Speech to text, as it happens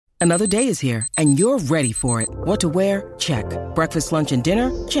Another day is here, and you're ready for it. What to wear? Check. Breakfast, lunch, and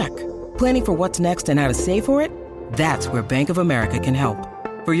dinner? Check. Planning for what's next and how to save for it? That's where Bank of America can help.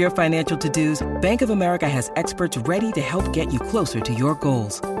 For your financial to-dos, Bank of America has experts ready to help get you closer to your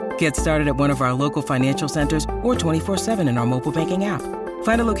goals. Get started at one of our local financial centers or 24/7 in our mobile banking app.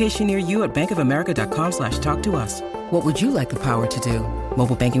 Find a location near you at bankofamerica.com/talktous. What would you like the power to do?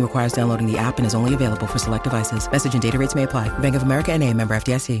 Mobile banking requires downloading the app and is only available for select devices. Message and data rates may apply. Bank of America N.A., member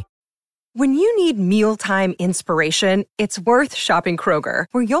FDIC. When you need mealtime inspiration, it's worth shopping Kroger,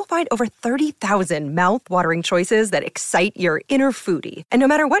 where you'll find over 30,000 mouth-watering choices that excite your inner foodie. And no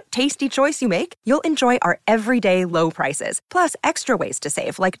matter what tasty choice you make, you'll enjoy our everyday low prices, plus extra ways to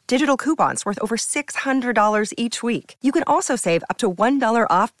save, like digital coupons worth over $600 each week. You can also save up to $1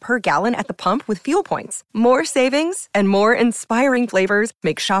 off per gallon at the pump with fuel points. More savings and more inspiring flavors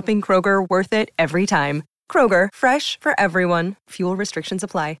make shopping Kroger worth it every time. Kroger, fresh for everyone. Fuel restrictions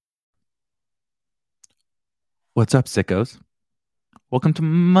apply. What's up, sickos? Welcome to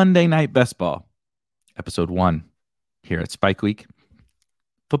Monday Night Best Ball, episode 1, here at Spike Week.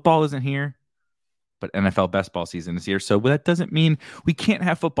 Football isn't here, but NFL best ball season is here, so that doesn't mean we can't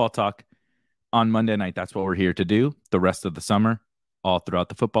have football talk on Monday night. That's what we're here to do the rest of the summer, all throughout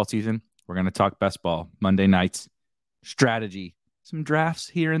the football season. We're going to talk best ball, Monday nights, strategy, some drafts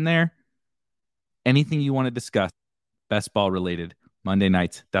here and there. Anything you want to discuss, best ball related, Monday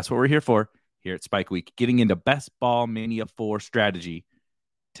nights. That's what we're here for. Here at Spike Week, getting into Best Ball Mania 4 strategy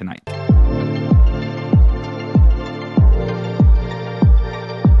tonight. 3,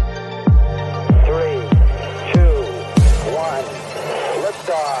 2, 1,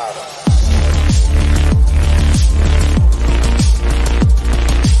 liftoff.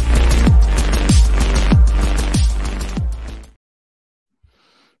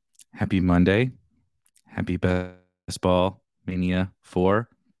 Happy Monday. Happy Best Ball Mania 4.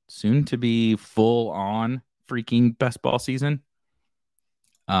 Soon to be full on freaking best ball season.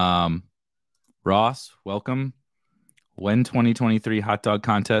 Ross, welcome. When 2023 hot dog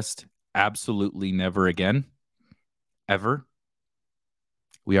contest? Absolutely never again. Ever.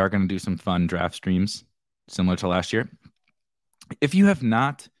 We are going to do some fun draft streams similar to last year. If you have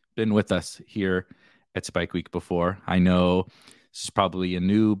not been with us here at Spike Week before, I know this is probably a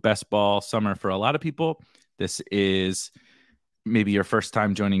new best ball summer for a lot of people. This is maybe your first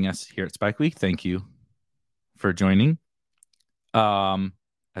time joining us here at Spike Week. Thank you for joining.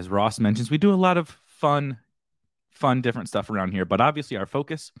 As Ross mentions, we do a lot of fun different stuff around here, but obviously our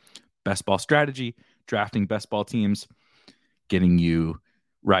focus, best ball strategy, drafting best ball teams, getting you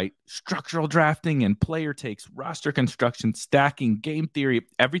right, structural drafting and player takes, roster construction, stacking, game theory,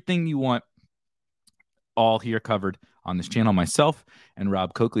 everything you want, all here covered on this channel. Myself and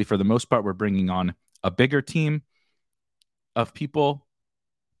Rob Coakley, for the most part, we're bringing on a bigger team of people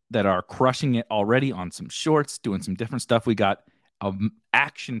that are crushing it already on some shorts, doing some different stuff. We got an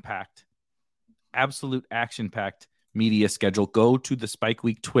action-packed, absolute action-packed media schedule. Go to the Spike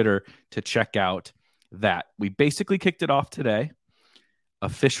Week Twitter to check out that. We basically kicked it off today,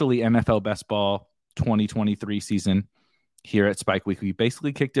 officially NFL Best Ball 2023 season here at Spike Week. We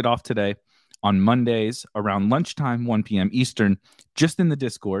basically kicked it off today on Mondays around lunchtime, 1 p.m. Eastern, just in the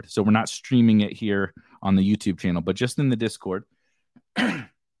Discord. So we're not streaming it here on the YouTube channel, but just in the Discord.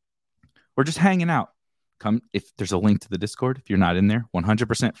 We're just hanging out. Come, if there's a link to the Discord, if you're not in there,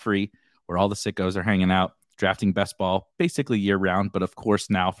 100% free, where all the sickos are hanging out, drafting best ball, basically year round, but of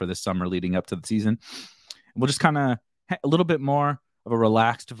course now for the summer leading up to the season. We'll just kind of a little bit more of a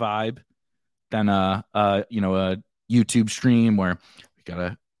relaxed vibe than a YouTube stream where we got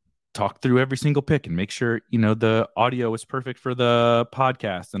to talk through every single pick and make sure, the audio is perfect for the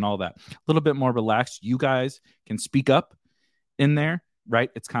podcast and all that. A little bit more relaxed. You guys can speak up in there, right?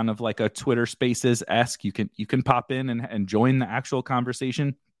 It's kind of like a Twitter Spaces-esque. You can pop in and join the actual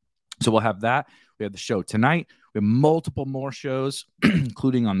conversation. So we'll have that. We have the show tonight. We have multiple more shows,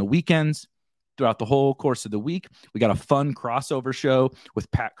 including on the weekends throughout the whole course of the week. We got a fun crossover show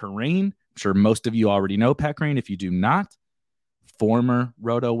with Pat Kerrane. I'm sure most of you already know Pat Kerrane. If you do not, former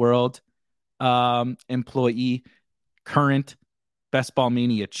Roto World employee, current Best Ball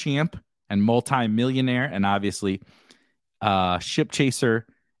Mania champ and multi-millionaire, and obviously ship chaser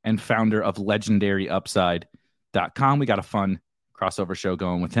and founder of legendaryupside.com. We got a fun crossover show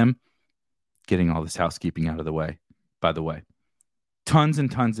going with him. Getting all this housekeeping out of the way, by the way. Tons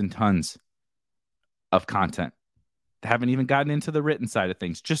and tons and tons of content. Haven't even gotten into the written side of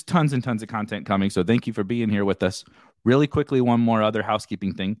things. Just tons and tons of content coming. So thank you for being here with us. Really quickly, one more other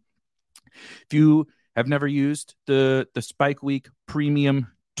housekeeping thing. If you have never used the Spike Week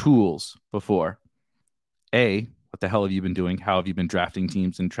premium tools before, A, what the hell have you been doing? How have you been drafting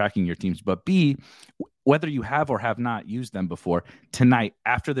teams and tracking your teams? But B, whether you have or have not used them before, tonight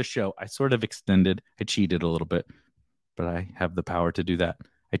after the show, I sort of extended. I cheated a little bit, but I have the power to do that.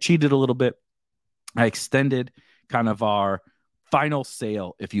 I cheated a little bit. I extended kind of our final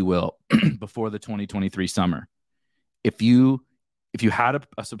sale, if you will, before the 2023 summer. If you had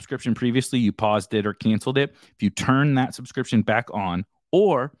a subscription previously, you paused it or canceled it, if you turn that subscription back on,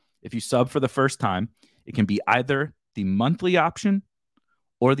 or if you sub for the first time, it can be either the monthly option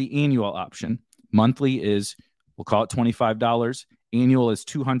or the annual option. Monthly is, we'll call it $25. Annual is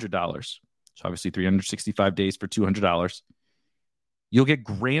 $200. So obviously 365 days for $200. You'll get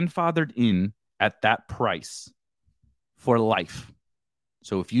grandfathered in at that price for life.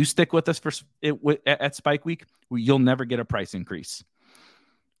 So if you stick with us at Spike Week, you'll never get a price increase.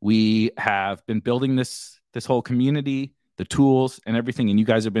 We have been building this whole community, the tools and everything, and you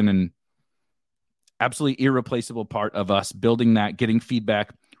guys have been an absolutely irreplaceable part of us building that, getting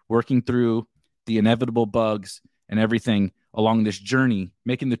feedback, working through the inevitable bugs and everything along this journey,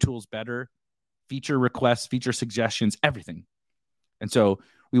 making the tools better, feature requests, feature suggestions, everything. And so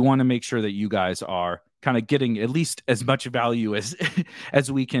we want to make sure that you guys are kind of getting at least as much value as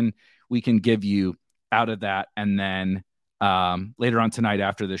we can give you out of that. And then later on tonight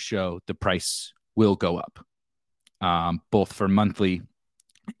after the show, the price will go up, both for monthly,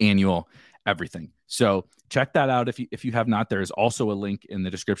 annual, everything. So check that out if you have not. There is also a link in the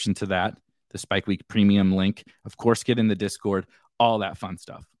description to that, the Spike Week Premium link. Of course, get in the Discord, all that fun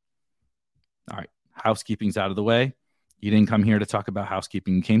stuff. All right, housekeeping's out of the way. You didn't come here to talk about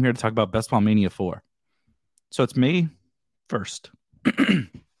housekeeping. You came here to talk about Best Ball Mania 4. So it's May 1st.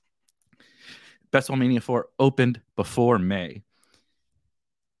 Best Ball Mania 4 opened before May.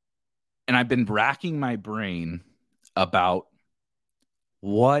 And I've been racking my brain about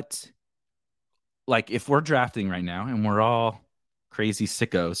what, like, if we're drafting right now and we're all crazy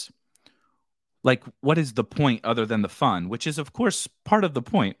sickos, like, what is the point other than the fun, which is, of course, part of the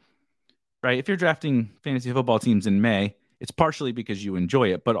point, right? If you're drafting fantasy football teams in May, it's partially because you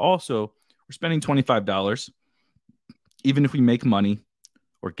enjoy it, but also we're spending $25. Even if we make money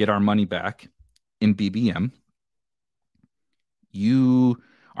or get our money back in BBM, you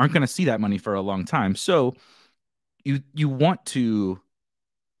aren't going to see that money for a long time. So you want to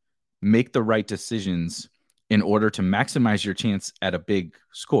make the right decisions in order to maximize your chance at a big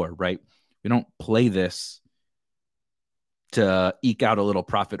score, right? We don't play this to eke out a little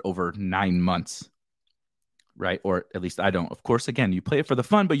profit over 9 months, right? Or at least I don't. Of course, again, you play it for the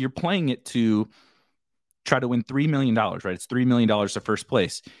fun, but you're playing it to try to win $3 million, right? It's $3 million to first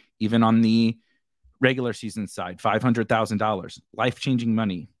place. Even on the regular season side, $500,000, life-changing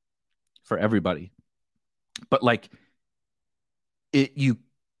money for everybody. But like you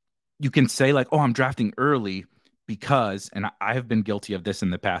can say like, oh, I'm drafting early because, and I have been guilty of this in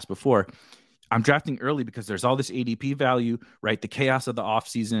the past before, I'm drafting early because there's all this ADP value, right? The chaos of the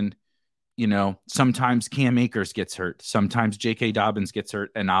offseason, you know, sometimes Cam Akers gets hurt, sometimes J.K. Dobbins gets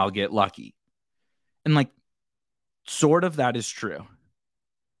hurt, and I'll get lucky. And like, sort of that is true.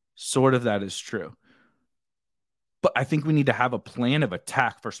 But I think we need to have a plan of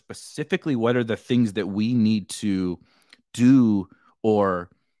attack for specifically what are the things that we need to do or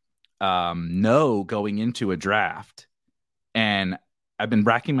know going into a draft. And I've been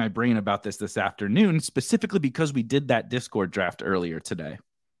racking my brain about this afternoon, specifically because we did that Discord draft earlier today. It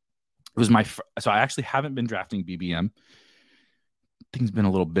was so I actually haven't been drafting BBM. Things been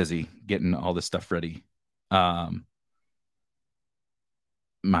a little busy getting all this stuff ready. My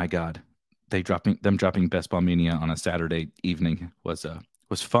God, them dropping Best Ball Mania on a Saturday evening was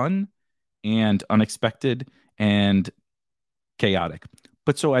fun and unexpected and chaotic.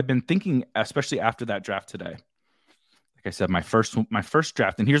 But so I've been thinking, especially after that draft today, like I said, my first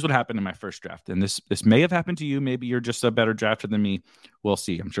draft, and here's what happened in my first draft. And this may have happened to you. Maybe you're just a better drafter than me. We'll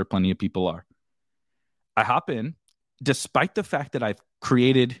see. I'm sure plenty of people are. I hop in, despite the fact that I've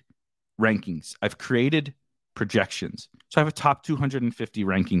created rankings, I've created projections. So I have a top 250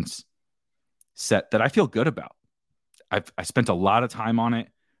 rankings set that I feel good about. I spent a lot of time on it,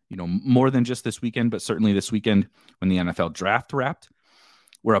 you know, more than just this weekend, but certainly this weekend when the NFL draft wrapped.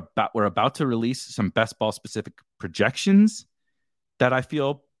 We're about to release some best ball specific projections that I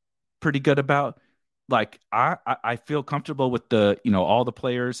feel pretty good about. Like I feel comfortable with the, you know, all the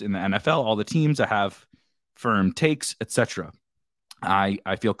players in the NFL, all the teams. I have firm takes, etc. I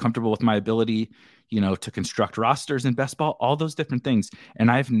feel comfortable with my ability, you know, to construct rosters in best ball, all those different things.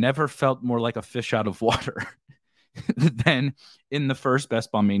 And I've never felt more like a fish out of water than in the first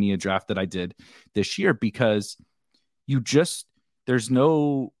Best Ball Mania draft that I did this year, because there's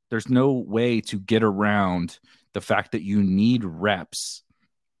no way to get around the fact that you need reps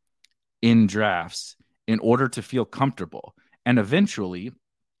in drafts in order to feel comfortable. And eventually,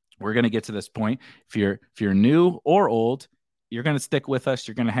 we're going to get to this point. If you're new or old, you're going to stick with us.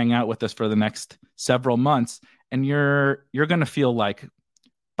 You're going to hang out with us for the next several months, and you're going to feel like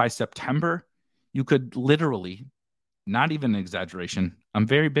by September, you could literally, not even an exaggeration, I'm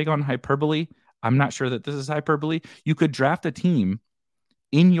very big on hyperbole. I'm not sure that this is hyperbole. You could draft a team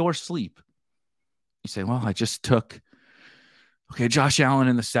in your sleep. You say, well, I just took, Josh Allen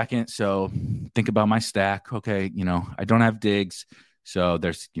in the second, so think about my stack. Okay, I don't have Diggs, so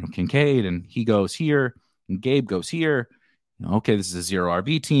there's, Kincaid, and he goes here, and Gabe goes here. Okay, this is a 0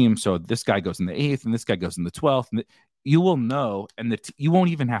 RB team, so this guy goes in the 8th, and this guy goes in the 12th. And you will know, and you won't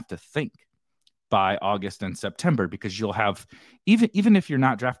even have to think by August and September, because you'll have, even if you're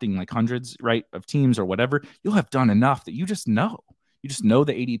not drafting like hundreds, right, of teams or whatever, you'll have done enough that you just know. You just know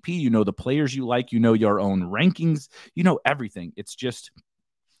the ADP, you know the players you like, you know your own rankings, you know everything. It's just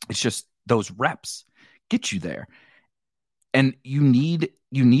those reps get you there. And you need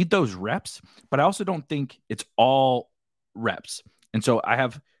those reps, but I also don't think it's all reps. And so I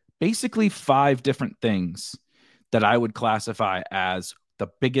have basically 5 different things that I would classify as the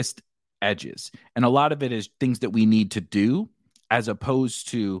biggest edges. And a lot of it is things that we need to do, as opposed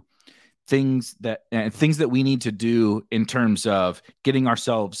to things that we need to do in terms of getting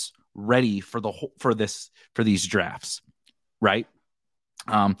ourselves ready for these drafts, right?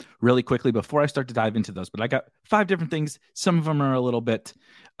 Really quickly before I start to dive into those, but I got 5 different things. Some of them are a little bit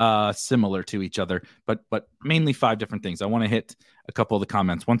similar to each other, but mainly 5 different things. I want to hit a couple of the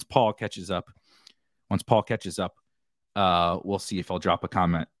comments. Once Paul catches up, we'll see if I'll drop a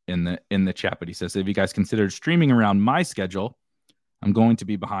comment in the chat. But he says, have you guys considered streaming around my schedule? I'm going to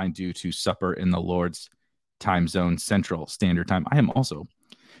be behind due to supper in the Lord's time zone, Central Standard Time. I am also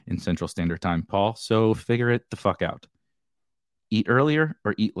in Central Standard Time, Paul, so figure it the fuck out. Eat earlier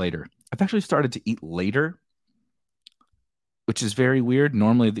or eat later? I've actually started to eat later, which is very weird.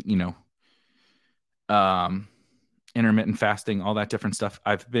 Normally, intermittent fasting, all that different stuff.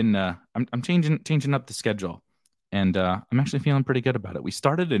 I've been, I'm changing up the schedule, and I'm actually feeling pretty good about it. We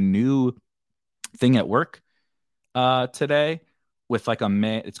started a new thing at work today with like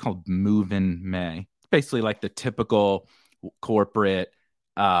it's called Move in May. It's basically like the typical corporate,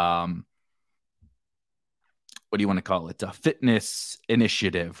 what do you want to call it? A fitness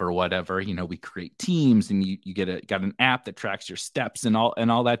initiative or whatever. We create teams, and you got an app that tracks your steps and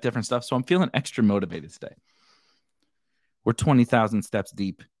all that different stuff. So I'm feeling extra motivated today. We're 20,000 steps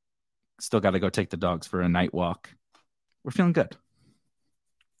deep. Still got to go take the dogs for a night walk. We're feeling good.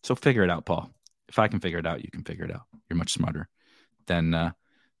 So figure it out, Paul. If I can figure it out, you can figure it out. You're much smarter than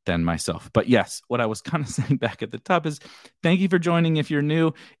myself. But yes, what I was kind of saying back at the top is thank you for joining. If you're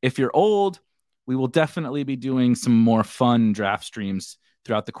new, if you're old, we will definitely be doing some more fun draft streams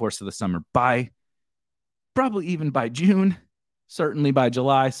throughout the course of the summer, probably even by June, certainly by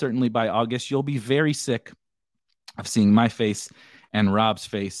July, certainly by August. You'll be very sick of seeing my face and Rob's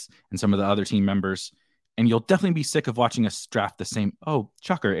face and some of the other team members. And you'll definitely be sick of watching us draft the same. Oh,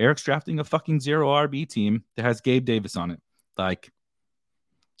 shocker. Eric's drafting a fucking 0 RB team that has Gabe Davis on it. Like,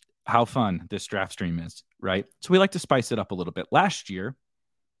 how fun this draft stream is, right? So we like to spice it up a little bit. Last year,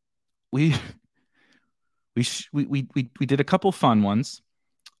 we did a couple fun ones.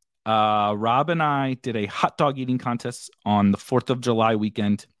 Rob and I did a hot dog eating contest on the 4th of July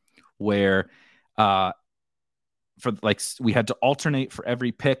weekend, where we had to alternate for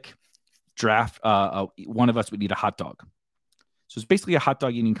every pick draft. One of us would eat a hot dog. So it's basically a hot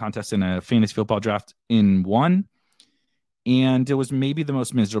dog eating contest in a fantasy football draft in one. And it was maybe the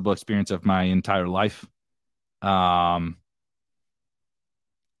most miserable experience of my entire life. I'm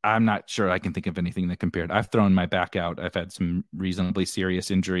not sure I can think of anything that compared. I've thrown my back out. I've had some reasonably serious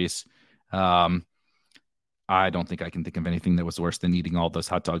injuries. I don't think I can think of anything that was worse than eating all those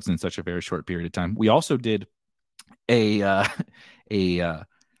hot dogs in such a very short period of time. We also did if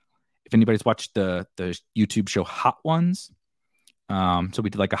anybody's watched the YouTube show Hot Ones, so we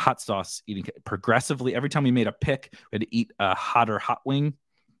did like a hot sauce eating progressively. Every time we made a pick, we had to eat a hotter hot wing,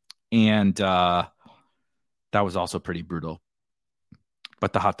 and that was also pretty brutal.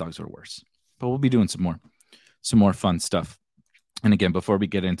 But the hot dogs were worse. But we'll be doing some more fun stuff. And again, before we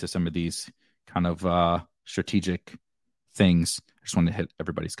get into some of these kind of strategic things, I just want to hit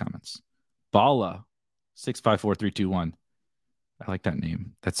everybody's comments. Bala 654321. I like that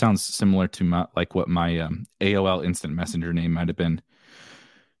name. That sounds similar to what my AOL Instant Messenger name might have been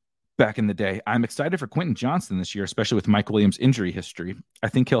back in the day. I'm excited for Quentin Johnston this year, especially with Mike Williams' injury history. I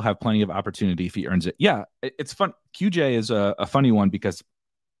think he'll have plenty of opportunity if he earns it. Yeah, it's fun. QJ is a funny one because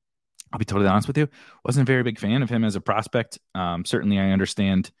I'll be totally honest with you. Wasn't a very big fan of him as a prospect. Certainly, I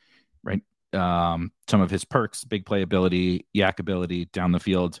understand, right? Some of his perks, big playability, yak ability, down the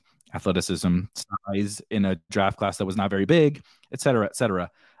field, athleticism, size in a draft class that was not very big, et cetera, et cetera.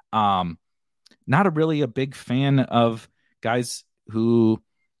 Not a big fan of guys who,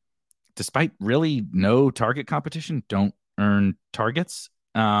 despite really no target competition, don't earn targets,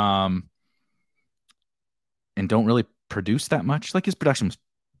 and don't really produce that much. Like his production was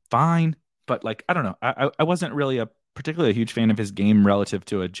fine, but like I don't know, I wasn't really a particularly a huge fan of his game relative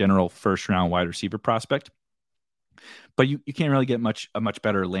to a general first round wide receiver prospect. But you can't really get a much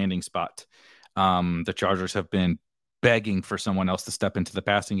better landing spot. The Chargers have been begging for someone else to step into the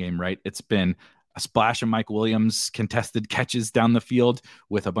passing game, right? It's been a splash of Mike Williams contested catches down the field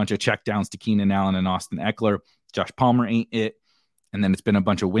with a bunch of checkdowns to Keenan Allen and Austin Eckler. Josh Palmer ain't it. And then it's been a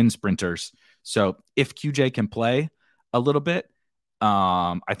bunch of wind sprinters. So if QJ can play a little bit,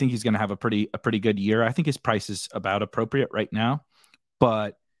 I think he's going to have a pretty good year. I think his price is about appropriate right now,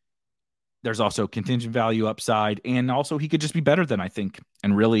 but there's also contingent value upside, and also he could just be better than I think,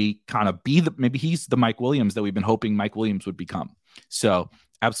 and really kind of be maybe he's the Mike Williams that we've been hoping Mike Williams would become. So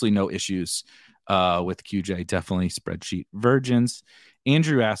absolutely no issues with QJ. Definitely spreadsheet virgins.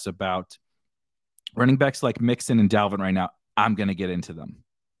 Andrew asks about running backs like Mixon and Dalvin right now. I'm going to get into them.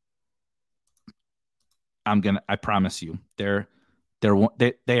 I promise you, they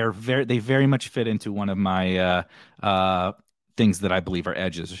very much fit into one of my things that I believe are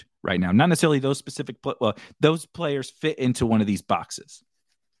edges right now. Not necessarily those specific, those players fit into one of these boxes.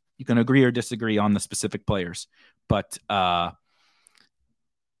 You can agree or disagree on the specific players, but yeah,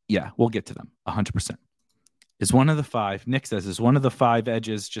 we'll get to them 100%. Is one of the five, Nick says, is one of the five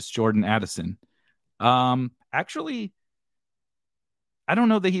edges just Jordan Addison? Actually, I don't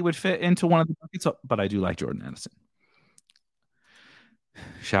know that he would fit into one of the buckets, but I do like Jordan Addison.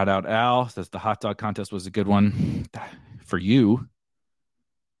 Shout out Al, says the hot dog contest was a good one for you.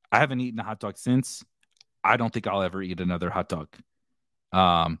 I haven't eaten a hot dog since. I don't think I'll ever eat another hot dog.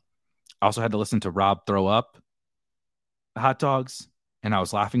 I also had to listen to Rob throw up hot dogs, and I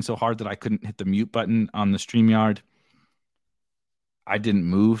was laughing so hard that I couldn't hit the mute button on the StreamYard. I didn't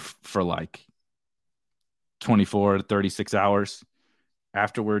move for like 24 to 36 hours.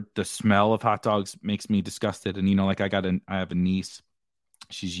 Afterward, the smell of hot dogs makes me disgusted. And, like I have a niece.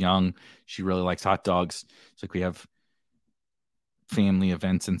 She's young. She really likes hot dogs. It's like we have family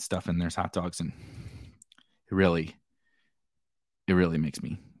events and stuff, and there's hot dogs, and it really makes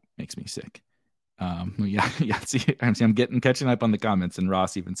me sick. Yeah. See, I'm catching up on the comments, and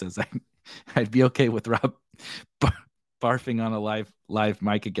Ross even says I'd be okay with Rob barfing on a live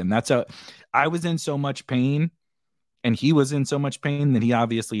mic again. That's how I was in so much pain, and he was in so much pain that he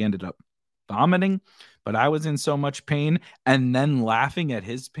obviously ended up vomiting. But I was in so much pain, and then laughing at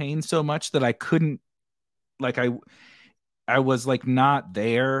his pain so much that I couldn't, like I was like not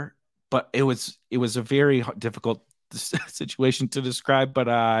there. But it was a very difficult situation to describe. But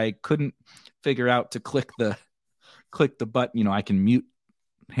I couldn't figure out to click the button. I can mute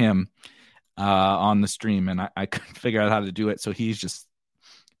him on the stream, and I couldn't figure out how to do it. So he's just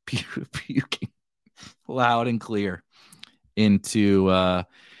puking loud and clear into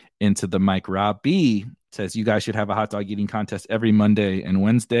the mic. Rob B says you guys should have a hot dog eating contest every Monday and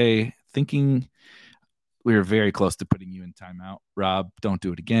Wednesday. Thinking we were very close to putting you in timeout. Rob, don't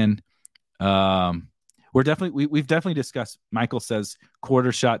do it again. We've definitely discussed. Michael says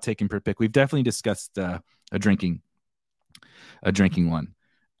quarter shot taken per pick. We've definitely discussed a drinking one.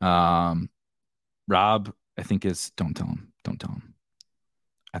 Rob, I think don't tell him.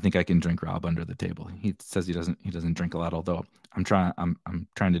 I think I can drink Rob under the table. He says he doesn't drink a lot, although I'm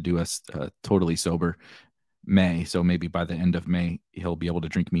trying to do a totally sober May. So maybe by the end of May, he'll be able to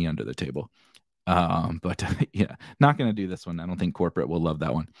drink me under the table. But yeah, not going to do this one. I don't think corporate will love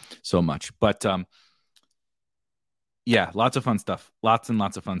that one so much, but yeah, lots of fun stuff, lots and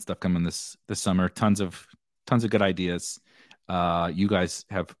lots of fun stuff coming this summer. Tons of good ideas. You guys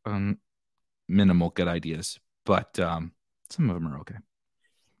have minimal good ideas, but some of them are okay.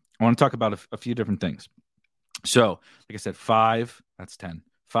 I want to talk about a few different things. So, like I said, 5, that's 10.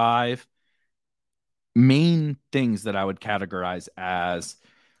 5 main things that I would categorize as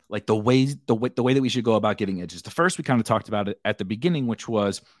like the way that we should go about getting edges. The first, we kind of talked about it at the beginning, which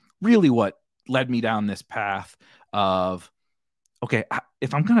was really what led me down this path of, okay,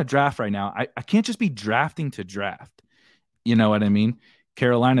 if I'm going to draft right now, I can't just be drafting to draft. You know what I mean?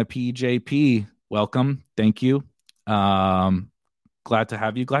 Carolina PJP, welcome. Thank you. Glad to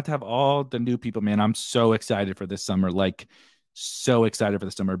have you. Glad to have all the new people, man. I'm so excited for this summer. Like, so excited for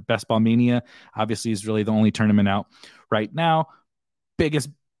the summer. Best Ball Mania, obviously, is really the only tournament out right now. Biggest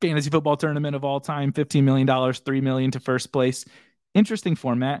fantasy football tournament of all time, $15 million, $3 million to first place. Interesting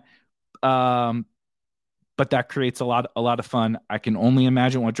format. But that creates a lot of fun. I can only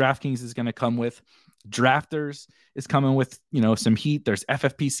imagine what DraftKings is going to come with. Drafters is coming with, some heat. There's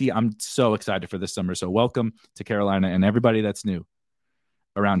FFPC. I'm so excited for this summer. So welcome to Carolina and everybody that's new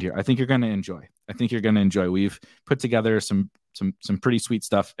around here. I think you're going to enjoy. We've put together some pretty sweet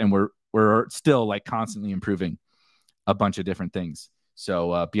stuff, and we're still like constantly improving a bunch of different things.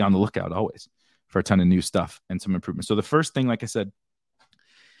 So be on the lookout always for a ton of new stuff and some improvements. So the first thing, like I said,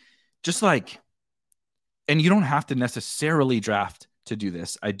 just like, and you don't have to necessarily draft to do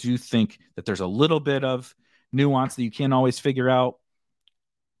this. I do think that there's a little bit of nuance that you can't always figure out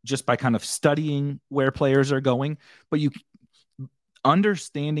just by kind of studying where players are going, but you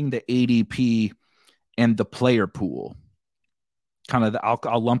understanding the ADP and the player pool, kind of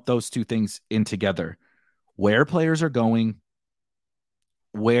I'll lump those two things in together. Where players are going,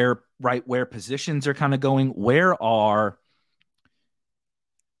 where positions are kind of going,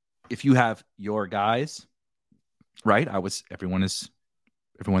 if you have your guys, right? Everyone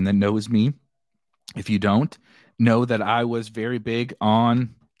that knows me. If you don't know that I was very big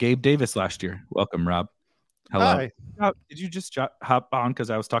on Gabe Davis last year. Welcome, Rob. Hello. Hi. Did you just hop on because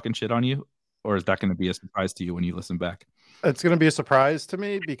I was talking shit on you? Or is that going to be a surprise to you when you listen back? It's going to be a surprise to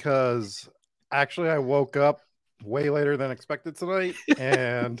me because actually I woke up way later than expected tonight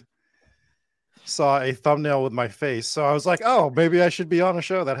and saw a thumbnail with my face. So I was like, oh, maybe I should be on a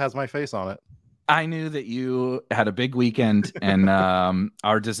show that has my face on it. I knew that you had a big weekend, and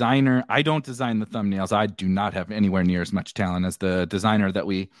our designer, I don't design the thumbnails. I do not have anywhere near as much talent as the designer that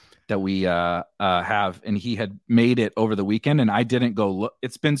we have, and he had made it over the weekend, and I didn't go look.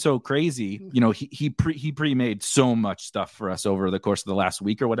 It's been so crazy. He pre-made so much stuff for us over the course of the last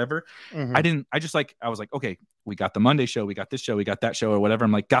week or whatever. Mm-hmm. I was like, okay, we got the Monday show, we got this show, we got that show or whatever.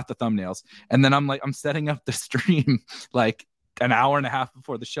 I'm like, got the thumbnails. And then I'm setting up the stream like an hour and a half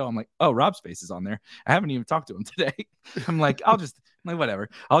before the show. I'm like, oh, Rob's face is on there. I haven't even talked to him today. I'm like, whatever.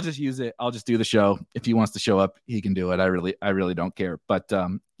 I'll just use it. I'll just do the show. If he wants to show up, he can do it. I really don't care. But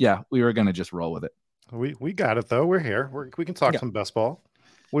yeah, we were going to just roll with it. We got it though. We're here. We can talk some best ball.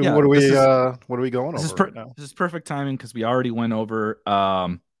 What are we going over right now? This is perfect timing because we already went over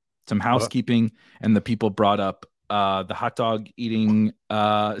some housekeeping, and the people brought up the hot dog eating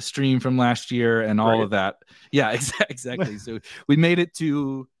stream from last year and all of that. Yeah, exactly. So we made it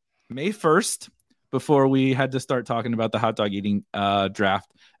to May 1st before we had to start talking about the hot dog eating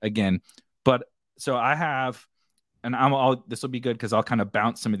draft again. But so I have, and this will be good because I'll kind of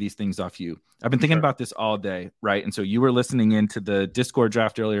bounce some of these things off you. I've been thinking about this all day, right? And so you were listening into the Discord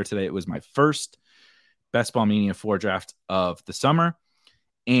draft earlier today. It was my first Best Ball Mania 4 draft of the summer.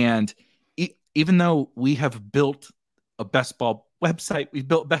 And even though we have built a best ball website, we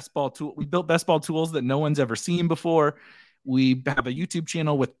built best ball tools that no one's ever seen before. We have a YouTube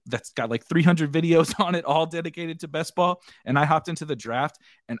channel that's got like 300 videos on it, all dedicated to best ball. And I hopped into the draft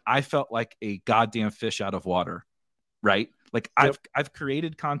and I felt like a goddamn fish out of water, right? Like I've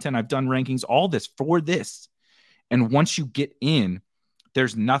created content, I've done rankings, all this for this. And once you get in,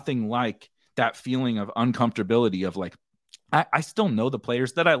 there's nothing like that feeling of uncomfortability of like, I still know the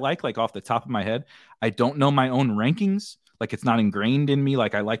players that I like off the top of my head. I don't know my own rankings. Like it's not ingrained in me.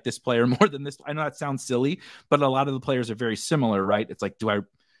 Like I like this player more than this. I know that sounds silly, but a lot of the players are very similar, right? It's like,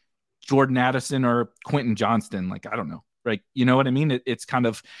 Jordan Addison or Quentin Johnston? Like, I don't know. Right. You know what I mean? It's kind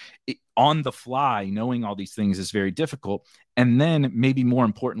of on the fly. Knowing all these things is very difficult. And then maybe more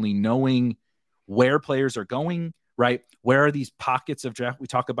importantly, knowing where players are going, right? Where are these pockets of draft? We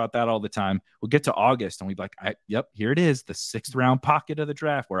talk about that all the time. We'll get to August and we'd be like, yep, here it is, the 6th round pocket of the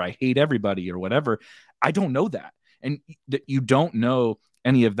draft where I hate everybody or whatever. I don't know that. And you don't know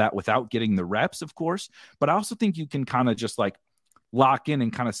any of that without getting the reps, of course. But I also think you can kind of just like lock in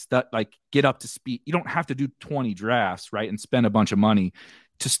and kind of get up to speed. You don't have to do 20 drafts, right? And spend a bunch of money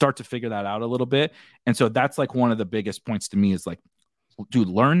to start to figure that out a little bit. And so that's like one of the biggest points to me is like, dude,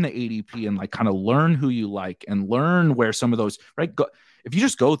 learn the ADP and like kind of learn who you like and learn where some of those, right? If you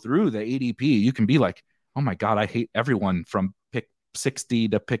just go through the ADP, you can be like, oh my God, I hate everyone from pick 60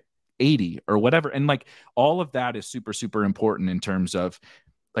 to pick 80 or whatever. And like all of that is super, super important in terms of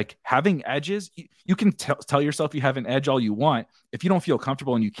like having edges. You can tell yourself you have an edge all you want. If you don't feel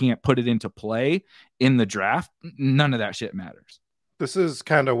comfortable and you can't put it into play in the draft, none of that shit matters. This is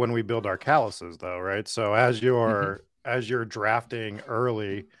kind of when we build our calluses though, right? So as you're drafting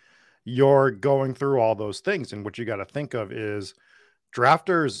early, you're going through all those things. And what you got to think of is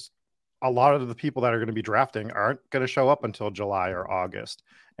drafters, a lot of the people that are going to be drafting aren't going to show up until July or August.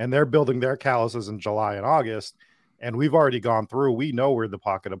 And they're building their calluses in July and August. And we've already gone through. We know where the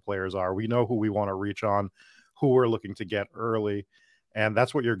pocket of players are. We know who we want to reach on, who we're looking to get early. And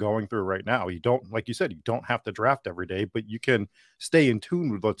that's what you're going through right now. You don't, like you said, you don't have to draft every day, but you can stay in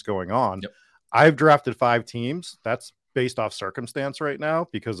tune with what's going on. Yep. I've drafted 5 teams. That's based off circumstance right now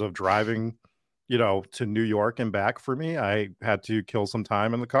because of driving, to New York and back for me. I had to kill some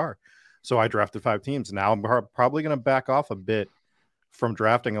time in the car. So I drafted 5 teams. Now I'm probably going to back off a bit from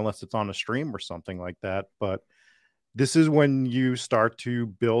drafting unless it's on a stream or something like that. But this is when you start to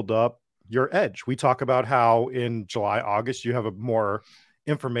build up your edge. We talk about how in July, August, you have a more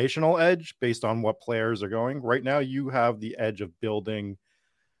informational edge based on what players are going. Right now, you have the edge of building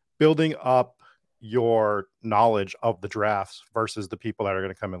up your knowledge of the drafts versus the people that are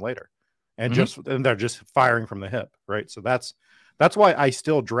going to come in later. And and they're just firing from the hip, right? So that's why I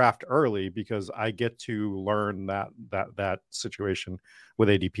still draft early, because I get to learn that situation with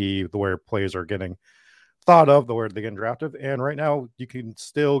ADP, the where players are getting thought of, the where they get drafted. And right now you can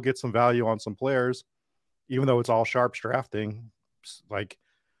still get some value on some players, even though it's all sharps drafting, like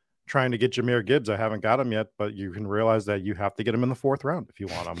trying to get Jahmyr Gibbs. I haven't got him yet, but you can realize that you have to get him in the 4th round if you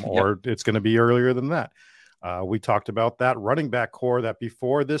want him, or it's going to be earlier than that. We talked about that running back core that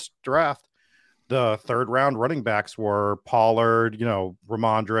before this draft, the 3rd round running backs were Pollard,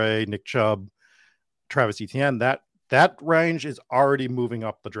 Ramondre, Nick Chubb, Travis Etienne. That range is already moving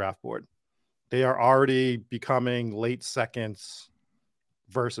up the draft board. They are already becoming late seconds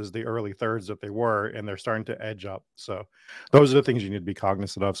versus the early thirds that they were, and they're starting to edge up. So those are the things you need to be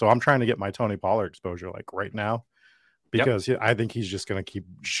cognizant of. So I'm trying to get my Tony Pollard exposure like right now, because I think he's just going to keep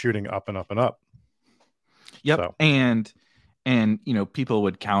shooting up and up and up. Yep. So. And people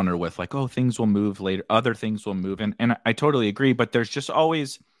would counter with like, oh, things will move later. Other things will move. And I totally agree. But there's just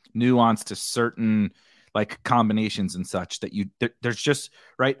always nuance to certain like combinations and such that there's just,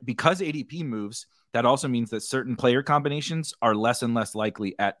 right, because ADP moves, that also means that certain player combinations are less and less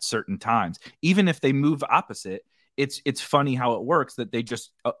likely at certain times. Even if they move opposite, it's funny how it works that they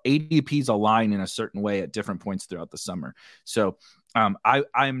just ADPs align in a certain way at different points throughout the summer. So I'm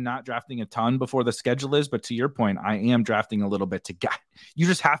not drafting a ton before the schedule is, but to your point, I am drafting a little bit you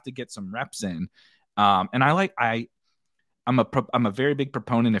just have to get some reps in. And I'm a very big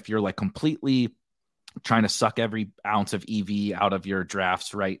proponent if you're like completely trying to suck every ounce of EV out of your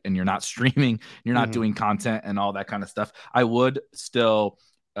drafts, right? And you're not streaming, you're not doing content and all that kind of stuff. I would still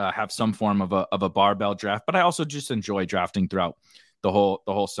have some form of a barbell draft, but I also just enjoy drafting throughout the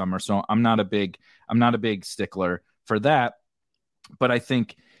whole summer. So I'm not a big stickler for that. But I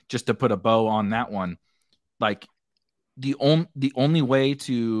think just to put a bow on that one, like the only way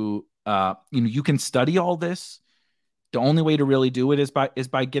to you can study all this. The only way to really do it is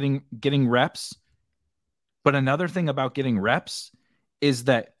by getting reps. But another thing about getting reps is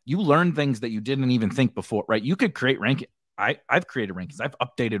that you learn things that you didn't even think before, right? You could create ranking. I've created rankings. I've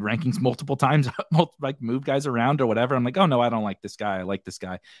updated rankings multiple times, like move guys around or whatever. I'm like, oh no, I don't like this guy. I like this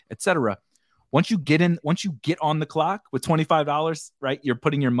guy, etc. Once you get on the clock with $25, right? You're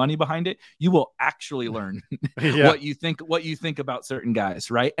putting your money behind it. You will actually learn what you think about certain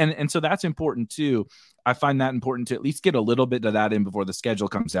guys, right? And so that's important too. I find that important to at least get a little bit of that in before the schedule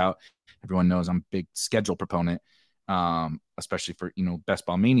comes out. Everyone knows I'm a big schedule proponent, especially for Best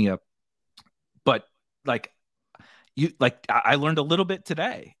Ball Mania. But I learned a little bit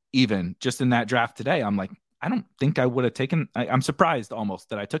today, even just in that draft today. I'm like, I don't think I would have taken. I'm surprised almost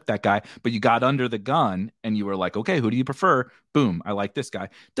that I took that guy, but you got under the gun and you were like, okay, who do you prefer? Boom, I like this guy.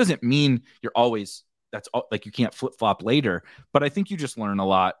 Doesn't mean you're always like you can't flip flop later, but I think you just learn a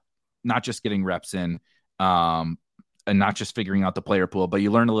lot, not just getting reps in, and not just figuring out the player pool, but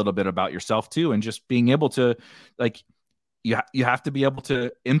you learn a little bit about yourself too, and just being able to like. You have to be able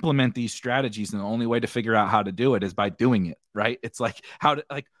to implement these strategies, and the only way to figure out how to do it is by doing it, right? It's like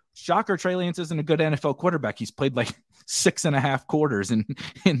shocker, Trey Lance isn't a good NFL quarterback. He's played like 6.5 quarters in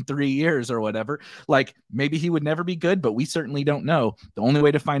 3 years or whatever. Like maybe he would never be good, but we certainly don't know. The only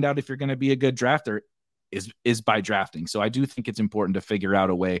way to find out if you're going to be a good drafter is by drafting. So I do think it's important to figure out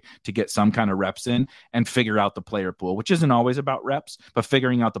a way to get some kind of reps in and figure out the player pool, which isn't always about reps, but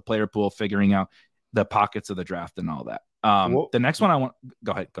figuring out the player pool, figuring out the pockets of the draft and all that. The next one I want,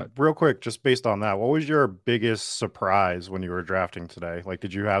 go ahead. Real quick, just based on that, what was your biggest surprise when you were drafting today? Like,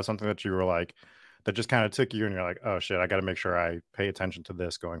 did you have something that you were like, that just kind of took you and you're like, oh shit, I got to make sure I pay attention to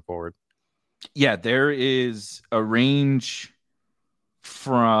this going forward? Yeah, there is a range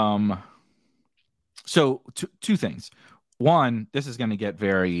from, so two things. One, this is going to get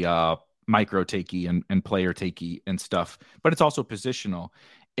very micro takey and player takey and stuff, but it's also positional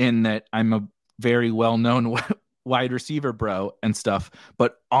in that I'm a very well-known wide receiver bro and stuff.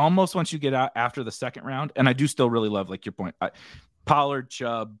 But almost once you get out after the second round, and I do still really love, like your point, Pollard,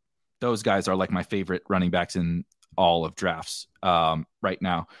 Chubb, those guys are like my favorite running backs in all of drafts right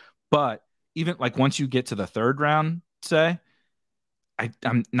now. But even like once you get to the third round, say,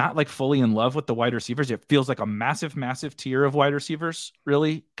 I'm not like fully in love with the wide receivers. It feels like a massive, massive tier of wide receivers,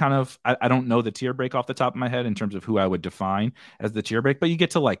 really kind of. I don't know the tier break off the top of my head in terms of who I would define as the tier break, but you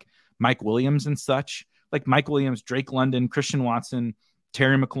get to like Mike Williams and such, like Mike Williams, Drake London, Christian Watson,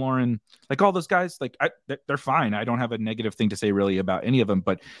 Terry McLaurin, like all those guys, like they're fine. I don't have a negative thing to say really about any of them,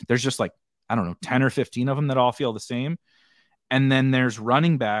 but there's just like, I don't know, 10 or 15 of them that all feel the same. And then there's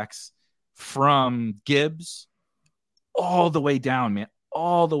running backs from Gibbs all the way down, man,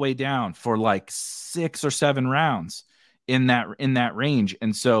 all the way down for like 6 or 7 rounds in that range.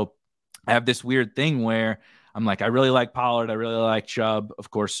 And so I have this weird thing where I'm like, I really like Pollard, I really like Chubb,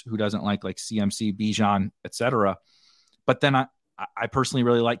 of course, who doesn't like CMC, Bijan, etc. But then I personally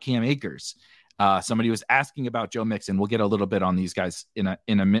really like Cam Akers. Somebody was asking about Joe Mixon. We'll get a little bit on these guys in a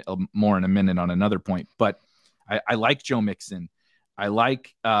minute on another point. But I like Joe Mixon. I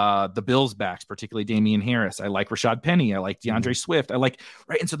like the Bills backs, particularly Damian Harris. I like Rashad Penny. I like DeAndre Swift. I like,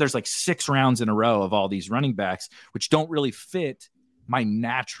 right. And so there's like 6 rounds in a row of all these running backs, which don't really fit my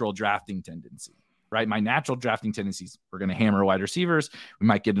natural drafting tendency, right? My natural drafting tendencies, we're going to hammer wide receivers. We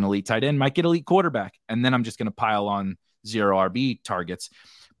might get an elite tight end, might get elite quarterback. And then I'm just going to pile on 0 RB targets.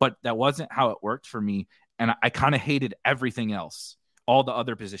 But that wasn't how it worked for me. And I kind of hated everything else, all the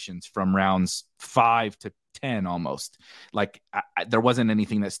other positions from rounds 5 to 10 almost. Like there wasn't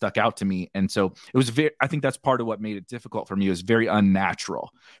anything that stuck out to me. And so it was I think that's part of what made it difficult for me. It was very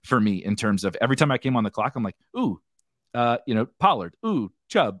unnatural for me in terms of every time I came on the clock, I'm like, ooh, Pollard, ooh,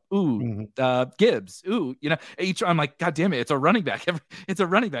 Chubb, ooh, Gibbs, ooh, I'm like, God damn it, it's a running back. It's a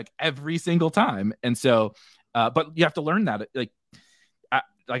running back every single time. And so, but you have to learn that.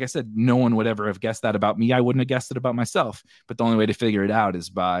 Like I said, no one would ever have guessed that about me. I wouldn't have guessed it about myself. But the only way to figure it out is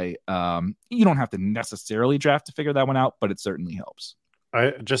by, you don't have to necessarily draft to figure that one out, but it certainly helps.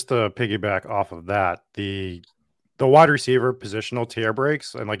 Just to piggyback off of that, the wide receiver positional tier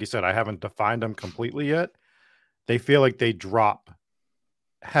breaks, and like you said, I haven't defined them completely yet. They feel like they drop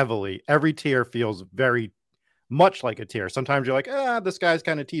heavily. Every tier feels very much like a tier. Sometimes you're like, this guy's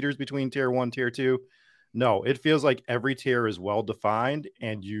kind of teeters between tier 1, tier 2. No, it feels like every tier is well defined,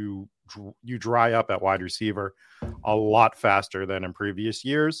 and you dry up at wide receiver a lot faster than in previous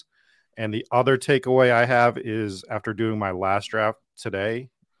years. And the other takeaway I have is after doing my last draft today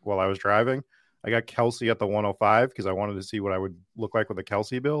while I was driving, I got Kelsey at the 105 because I wanted to see what I would look like with a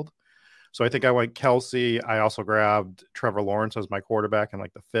Kelsey build. So I think I went Kelsey. I also grabbed Trevor Lawrence as my quarterback in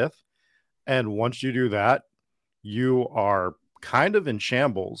like the 5th. And once you do that, you are kind of in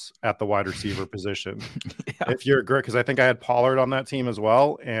shambles at the wide receiver position. Yeah. If you're great, because I think I had Pollard on that team as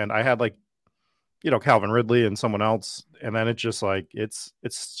well, and I had like, Calvin Ridley and someone else, and then it's just like it's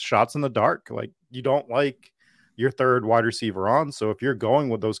shots in the dark. Like you don't like your third wide receiver on, so if you're going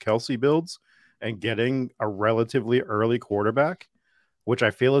with those Kelsey builds and getting a relatively early quarterback, which I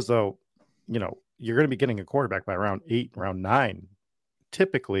feel as though you're going to be getting a quarterback by round 8, round 9,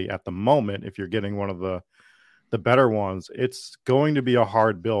 typically at the moment. If you're getting one of the better ones, it's going to be a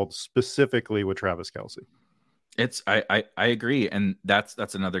hard build, specifically with Travis Kelce. I agree. And that's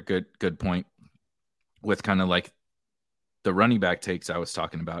another good point with kind of like the running back takes I was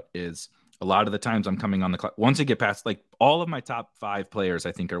talking about is a lot of the times I'm coming on the clock. Once I get past like all of my top 5 players,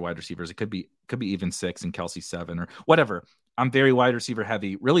 I think are wide receivers. It could be even 6 and Kelce 7 or whatever. I'm very wide receiver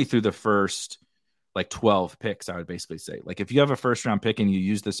heavy really through the first like 12 picks, I would basically say. Like if you have a first round pick and you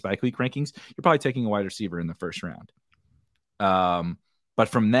use the Spike Week rankings, you're probably taking a wide receiver in the first round. But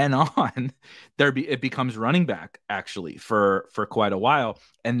from then on, it becomes running back actually for quite a while.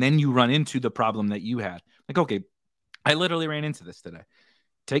 And then you run into the problem that you had. Like, okay, I literally ran into this today.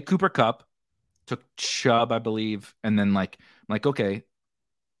 Take Cooper Kupp, took Chubb, I believe. And then I'm like, okay,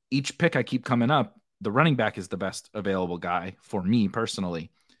 each pick I keep coming up, the running back is the best available guy for me personally.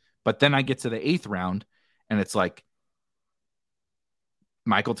 But then I get to the 8th round and it's like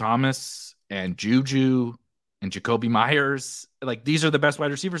Michael Thomas and Juju and Jacoby Myers. Like these are the best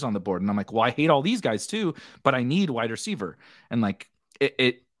wide receivers on the board. And I'm like, well, I hate all these guys too, but I need wide receiver. And like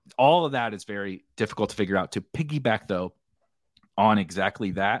all of that is very difficult to figure out. To piggyback though on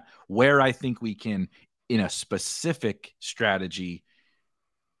exactly that, where I think we can, in a specific strategy,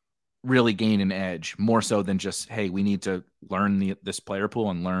 really gain an edge more so than just, hey, we need to learn this player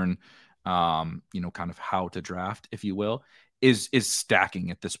pool and learn, kind of how to draft, if you will, is stacking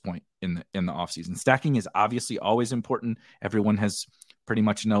at this point in the offseason. Stacking is obviously always important. Everyone has pretty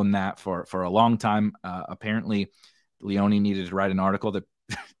much known that for a long time. Apparently, Leone needed to write an article that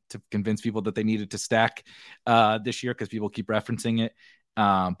to convince people that they needed to stack this year because people keep referencing it.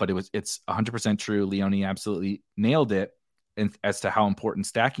 But it's 100% true. Leone absolutely nailed it as to how important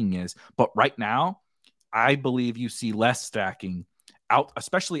stacking is. But right now, I believe you see less stacking out,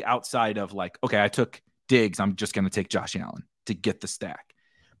 especially outside of like, okay, I took Diggs, I'm just going to take Josh Allen to get the stack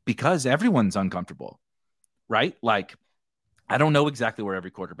because everyone's uncomfortable, right? Like, I don't know exactly where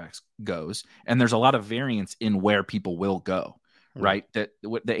every quarterback goes, and there's a lot of variance in where people will go, right? That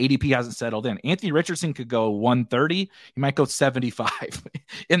the ADP hasn't settled in. Anthony Richardson could go 130. He might go 75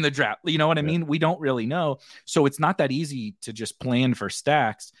 in the draft. You know what I mean? We don't really know. So it's not that easy to just plan for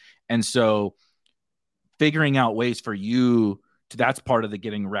stacks. And so figuring out ways for you to, that's part of the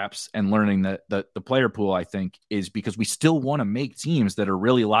getting reps and learning the player pool, I think, is because we still want to make teams that are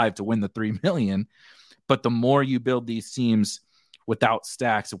really live to win the 3 million. But the more you build these teams without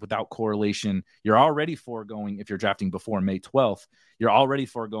stacks, without correlation, you're already foregoing, if you're drafting before May 12th, you're already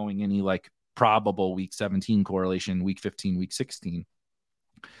foregoing any like probable week 17 correlation, week 15, week 16.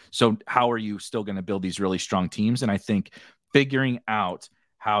 So how are you still going to build these really strong teams? And I think figuring out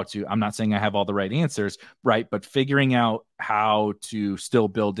how to, I'm not saying I have all the right answers, right? But figuring out how to still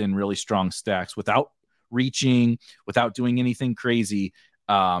build in really strong stacks without reaching, without doing anything crazy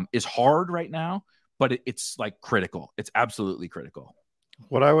is hard right now, but it's like critical. It's absolutely critical.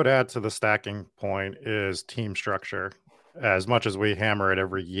 What I would add to the stacking point is team structure. As much as we hammer it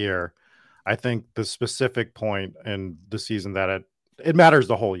every year, I think the specific point in the season that it matters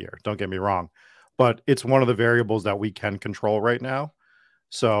the whole year. Don't get me wrong, but it's one of the variables that we can control right now.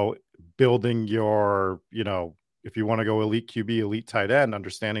 So building your, if you want to go elite QB, elite tight end,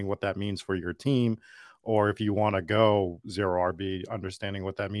 understanding what that means for your team, or if you want to go 0 RB, understanding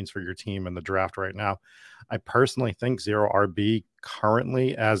what that means for your team in the draft right now. I personally think 0 RB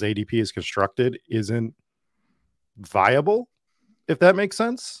currently, as ADP is constructed, isn't viable, if that makes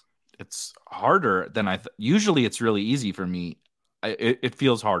sense. It's harder than usually it's really easy for me. It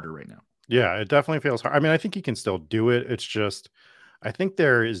feels harder right now. Yeah, it definitely feels hard. I mean, I think he can still do it. It's just, I think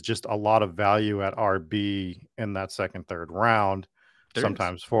there is just a lot of value at RB in that second, third round,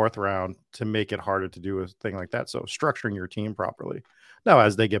 sometimes fourth round, to make it harder to do a thing like that. So structuring your team properly. Now,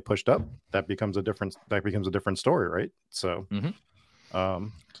 as they get pushed up, that becomes a different story, right? So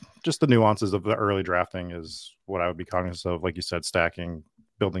just the nuances of the early drafting is what I would be cognizant of. Like you said, stacking,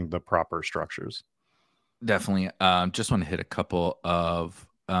 building the proper structures. Definitely. Just want to hit a couple of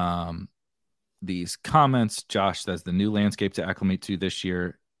these comments. Josh says the new landscape to acclimate to this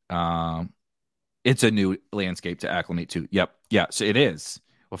year. It's a new landscape to acclimate to. Yep. Yeah. So it is.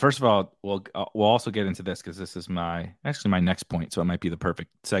 Well, first of all, we'll also get into this because this is my next point. So it might be the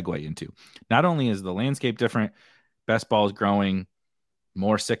perfect segue into. Not only is the landscape different, best ball is growing,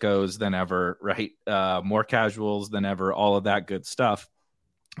 more sickos than ever, right? More casuals than ever, all of that good stuff.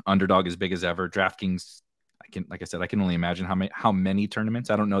 Underdog as big as ever. DraftKings, like I said, I can only imagine how many tournaments.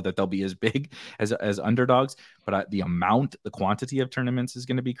 I don't know that they'll be as big as underdogs, but the quantity of tournaments is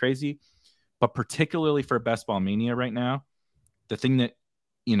going to be crazy. But particularly for Best Ball Mania right now, the thing that,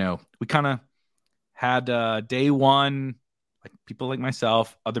 we kind of had day one, like people like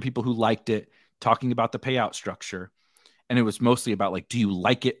myself, other people who liked it, talking about the payout structure. And it was mostly about like, do you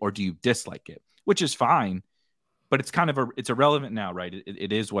like it or do you dislike it? Which is fine, but it's kind of it's irrelevant now, right?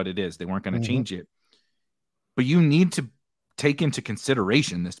 It is what it is. They weren't going to change it. But you need to take into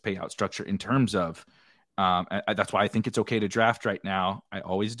consideration this payout structure in terms of, that's why I think it's okay to draft right now. I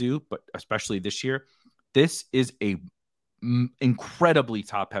always do, but especially this year. This is a incredibly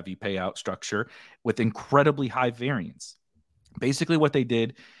top-heavy payout structure with incredibly high variance. Basically, what they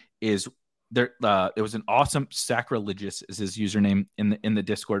did is there was an awesome sacrilegious is his username in the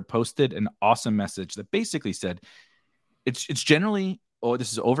Discord, posted an awesome message that basically said it's generally,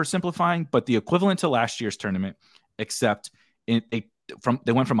 this is oversimplifying, but the equivalent to last year's tournament, except they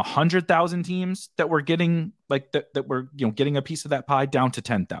went from 100,000 teams that were getting that were getting a piece of that pie down to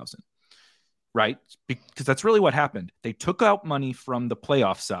 10,000, right? Because that's really what happened. They took out money from the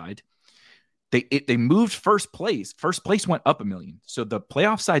playoff side. They moved first place. First place went up $1 million. So the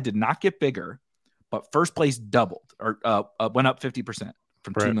playoff side did not get bigger, but first place doubled or went up 50%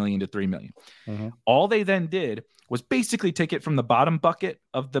 from 2 million to 3 million. Mm-hmm. All they then did was basically take it from the bottom bucket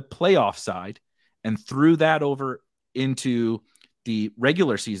of the playoff side and threw that over into the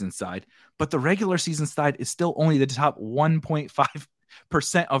regular season side. But the regular season side is still only the top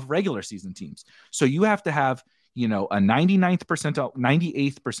 1.5% of regular season teams. So you have to have, a 99th percentile,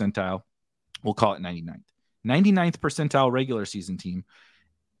 98th percentile, we'll call it 99th percentile regular season team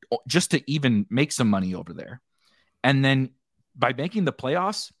just to even make some money over there. And then by making the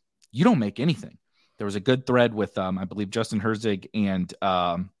playoffs, you don't make anything. There was a good thread with, I believe, Justin Herzig and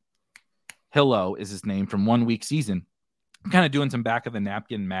Hillo is his name, from 1 week season. I'm kind of doing some back of the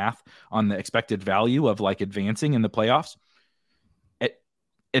napkin math on the expected value of like advancing in the playoffs.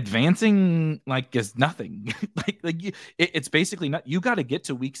 Advancing like is nothing. It's basically not. You got to get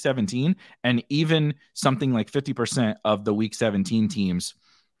to week 17, and even something like 50% of the week 17 teams,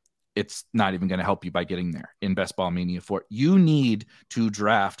 it's not even going to help you by getting there in Best Ball Mania 4. You need to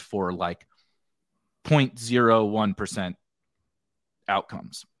draft for like 0.01%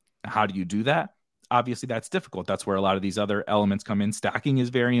 outcomes. How do you do that? Obviously, that's difficult. That's where a lot of these other elements come in. Stacking is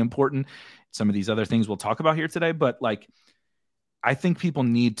very important. Some of these other things we'll talk about here today, but like, I think people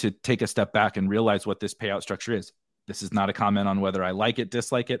need to take a step back and realize what this payout structure is. This is not a comment on whether I like it,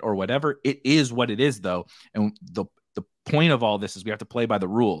 dislike it, or whatever. It is what it is, though. And the point of all this is we have to play by the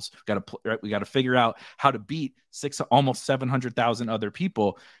rules. We got to figure out how to beat almost 700,000 other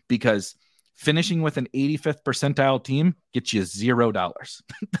people, because finishing with an 85th percentile team gets you $0.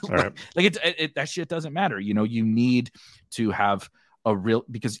 Right. That shit doesn't matter. You know, you need to have a real,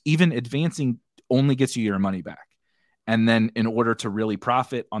 because even advancing only gets you your money back. And then in order to really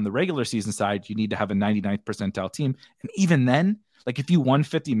profit on the regular season side, you need to have a 99th percentile team. And even then, like if you won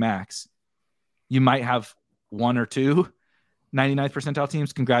 50 max, you might have one or two 99th percentile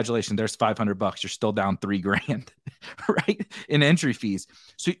teams. Congratulations. There's $500. You're still down $3,000, right? In entry fees.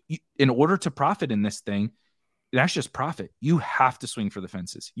 So in order to profit in this thing, that's just profit. You have to swing for the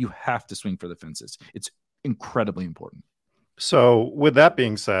fences. It's incredibly important. So with that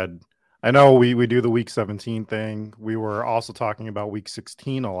being said, I know we do the week 17 thing. We were also talking about week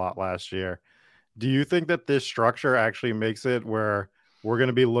 16 a lot last year. Do you think that this structure actually makes it where we're going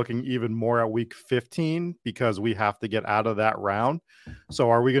to be looking even more at week 15 because we have to get out of that round? So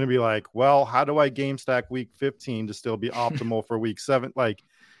are we going to be like, well, how do I game stack week 15 to still be optimal for week 7? Like,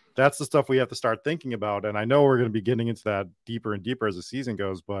 that's the stuff we have to start thinking about. And I know we're going to be getting into that deeper and deeper as the season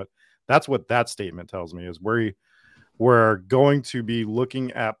goes, but that's what that statement tells me, is we're going to be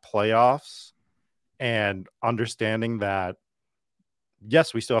looking at playoffs and understanding that,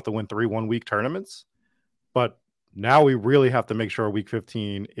 yes, we still have to win 3 1-week tournaments, but now we really have to make sure week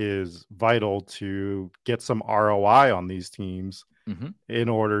 15 is vital to get some ROI on these teams in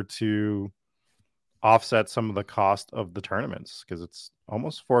order to offset some of the cost of the tournaments, because it's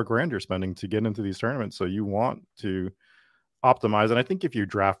almost $4,000 you're spending to get into these tournaments. So you want to optimize. And I think if you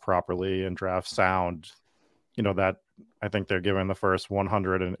draft properly and draft sound, you know, that I think they're giving the first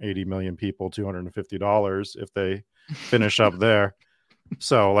 180 million people $250 if they finish up there.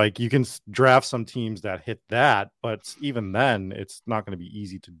 So like you can draft some teams that hit that, but even then it's not going to be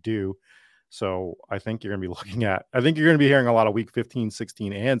easy to do. So I think you're going to be hearing a lot of week 15,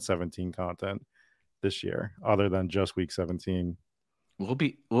 16 and 17 content this year, other than just week 17. We'll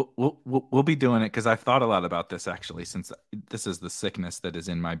be doing it, because I've thought a lot about this actually, since this is the sickness that is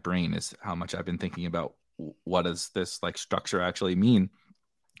in my brain, is how much I've been thinking about what does this like structure actually mean.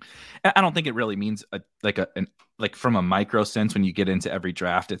 I don't think it really means like from a micro sense. When you get into every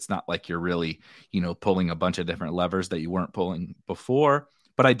draft, it's not like you're really, you know, pulling a bunch of different levers that you weren't pulling before.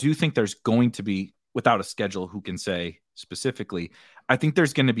 But I do think there's going to be, without a schedule, who can say specifically, I think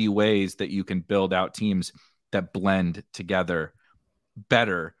there's going to be ways that you can build out teams that blend together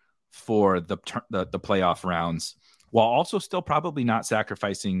better for the playoff rounds, while also still probably not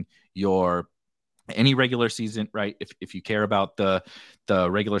sacrificing any regular season, right? If you care about the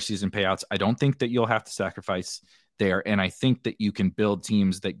regular season payouts, I don't think that you'll have to sacrifice there. And I think that you can build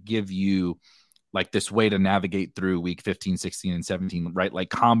teams that give you like this way to navigate through week 15, 16, and 17, right? Like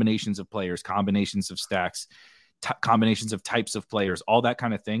combinations of players, combinations of stacks, combinations of types of players, all that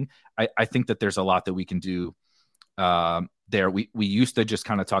kind of thing. I think that there's a lot that we can do there. We used to just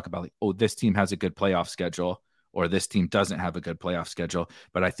kind of talk about like, oh, this team has a good playoff schedule, or this team doesn't have a good playoff schedule.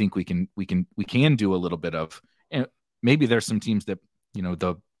 But I think we can do a little bit of, and maybe there's some teams that, you know,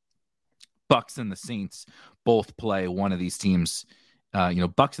 the Bucks and the Saints both play one of these teams.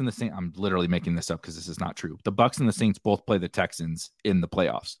 Bucks and the Saints, I'm literally making this up because this is not true. The Bucks and the Saints both play the Texans in the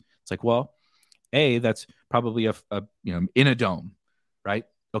playoffs. It's like, well, that's probably in a dome, right?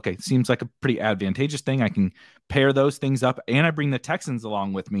 Okay, seems like a pretty advantageous thing. I can pair those things up, and I bring the Texans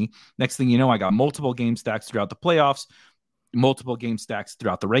along with me. Next thing you know, I got multiple game stacks throughout the playoffs, multiple game stacks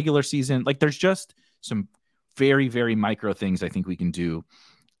throughout the regular season. Like there's just some very, very micro things I think we can do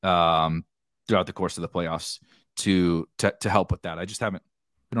throughout the course of the playoffs to help with that. We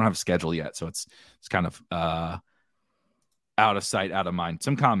don't have a schedule yet, so it's kind of out of sight, out of mind.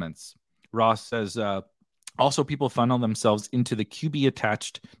 Some comments. Ross says, Also, people funnel themselves into the QB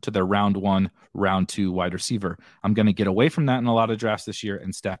attached to their round 1, round 2 wide receiver. I'm going to get away from that in a lot of drafts this year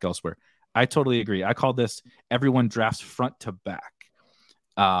and stack elsewhere. I totally agree. I call this everyone drafts front to back.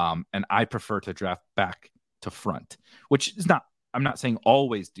 And I prefer to draft back to front, which is not, I'm not saying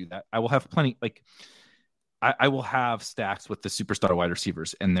always do that. I will have plenty, like I will have stacks with the superstar wide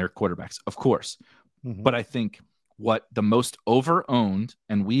receivers and their quarterbacks, of course. Mm-hmm. But I think what the most over-owned,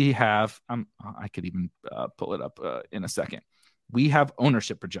 and we have, I could even pull it up in a second. We have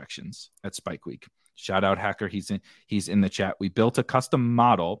ownership projections at Spike Week. Shout out Hacker. He's in the chat. We built a custom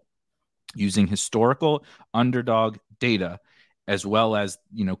model using historical underdog data, as well as,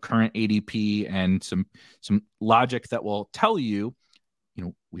 current ADP and some logic that will tell you,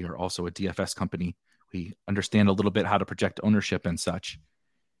 we are also a DFS company. We understand a little bit how to project ownership and such.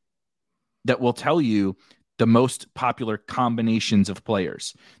 That will tell you the most popular combinations of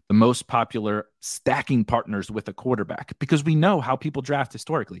players, the most popular stacking partners with a quarterback, because we know how people draft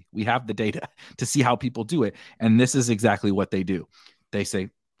historically. We have the data to see how people do it. And this is exactly what they do. They say,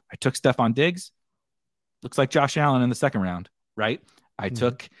 I took Stephon Diggs. Looks like Josh Allen in the second round, right? I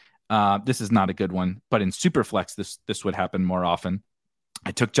took, this is not a good one, but in Superflex, this would happen more often.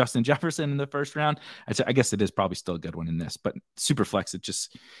 I took Justin Jefferson in the first round. I guess it is probably still a good one in this, but Superflex, it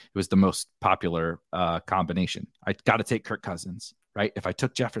was the most popular combination. I got to take Kirk Cousins, right? If I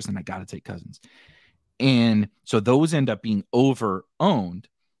took Jefferson, I got to take Cousins. And so those end up being over-owned.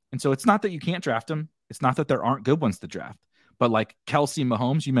 And so it's not that you can't draft them. It's not that there aren't good ones to draft. But like Kelsey,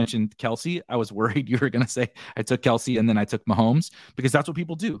 Mahomes, you mentioned Kelsey. I was worried you were going to say I took Kelsey and then I took Mahomes, because that's what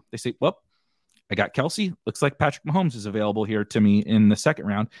people do. They say, well, I got Kelsey. Looks like Patrick Mahomes is available here to me in the second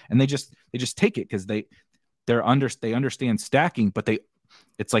round. And they just take it because they understand stacking, but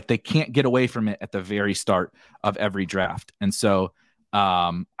it's like they can't get away from it at the very start of every draft. And so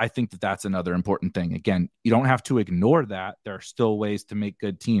I think that's another important thing. Again, you don't have to ignore that. There are still ways to make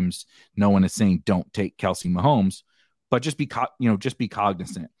good teams. No one is saying don't take Kelsey, Mahomes, but just be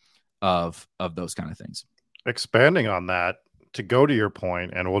cognizant of those kind of things. Expanding on that, to go to your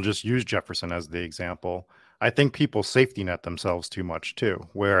point, and we'll just use Jefferson as the example, I think people safety net themselves too much too,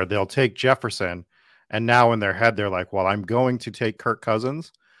 where they'll take Jefferson and now in their head, they're like, well, I'm going to take Kirk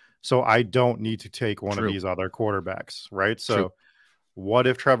Cousins, so I don't need to take one of these other quarterbacks, right? So what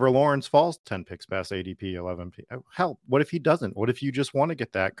if Trevor Lawrence falls 10 picks past ADP, 11? Hell, what if he doesn't? What if you just want to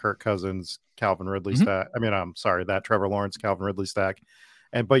get that Kirk Cousins, Calvin Ridley stack? I mean, I'm sorry, that Trevor Lawrence, Calvin Ridley stack.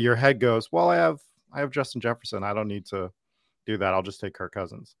 But your head goes, well, I have Justin Jefferson. I don't need to do that. I'll just take Kirk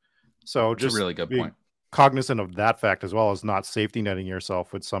Cousins. So just a really good point. Cognizant of that fact, as well as not safety netting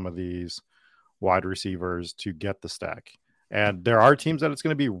yourself with some of these wide receivers to get the stack. And there are teams that it's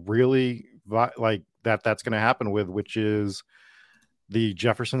going to be really like that's going to happen with, which is the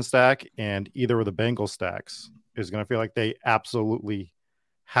Jefferson stack and either of the Bengals stacks is going to feel like they absolutely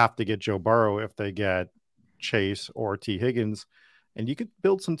have to get Joe Burrow if they get Chase or T. Higgins. And you could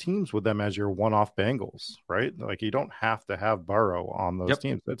build some teams with them as your one-off Bengals, right? Like you don't have to have Burrow on those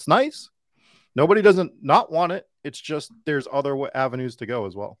teams. It's nice. Nobody doesn't not want it. It's just there's other avenues to go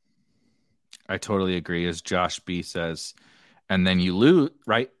as well. I totally agree. As Josh B says, and then you loot,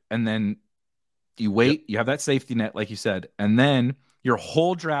 right? And then you wait. You have that safety net, like you said. And then your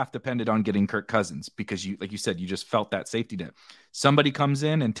whole draft depended on getting Kirk Cousins because you, like you said, you just felt that safety net. Somebody comes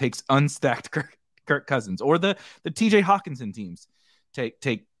in and takes unstacked Kirk Cousins, or the TJ Hawkinson teams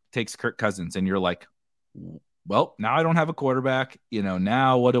takes Kirk Cousins, and you're like, well, now I don't have a quarterback.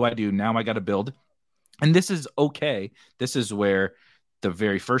 Now what do I do? Now I got to build. And this is okay. This is where the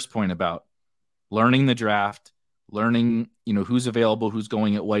very first point about learning the draft, learning, who's available, who's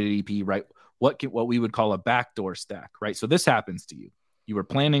going at what ADP, right? What we would call a backdoor stack, right? So this happens to you. You were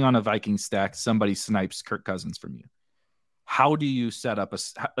planning on a Viking stack. Somebody snipes Kirk Cousins from you. How do you set up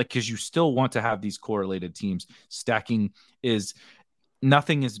because you still want to have these correlated teams. Stacking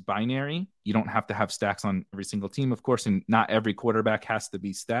nothing is binary. You don't have to have stacks on every single team, of course, and not every quarterback has to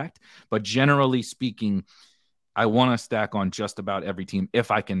be stacked. But generally speaking, I want to stack on just about every team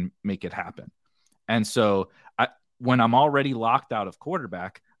if I can make it happen. And so when I'm already locked out of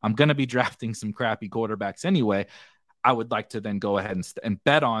quarterback, I'm going to be drafting some crappy quarterbacks anyway. I would like to then go ahead and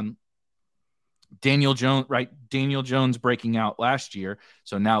bet on Daniel Jones, right? Daniel Jones breaking out last year.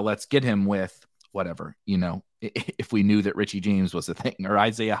 So now let's get him with whatever, if we knew that Richie James was a thing or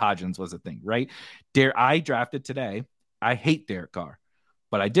Isaiah Hodgins was a thing, right? I drafted today. I hate Derek Carr,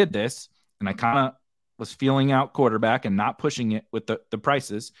 but I did this and I kind of was feeling out quarterback and not pushing it with the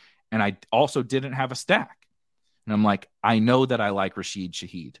prices. And I also didn't have a stack. And I'm like, I know that I like Rashid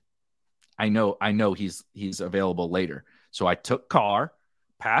Shaheed. I know he's available later. So I took Carr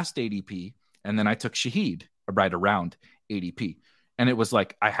past ADP And then I took Shaheed right around ADP. And it was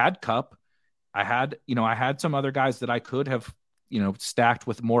like, I had Cup. I had some other guys that I could have, stacked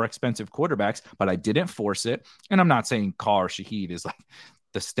with more expensive quarterbacks, but I didn't force it. And I'm not saying Carr or Shaheed is like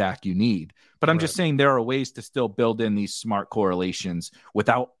the stack you need, but I'm just saying there are ways to still build in these smart correlations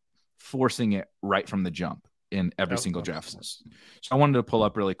without forcing it right from the jump in every single draft. So I wanted to pull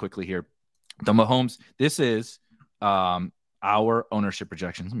up really quickly here. The Mahomes, this is our ownership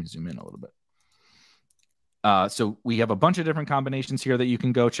projections. Let me zoom in a little bit. So we have a bunch of different combinations here that you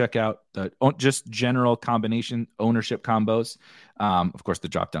can go check out. Just general combination ownership combos. Of course, the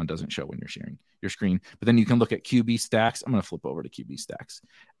drop down doesn't show when you're sharing your screen, but then you can look at QB stacks. I'm going to flip over to QB stacks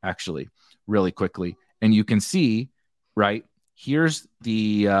actually really quickly. And you can see, right, here's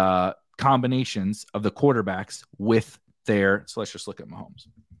the combinations of the quarterbacks with their, so let's just look at Mahomes.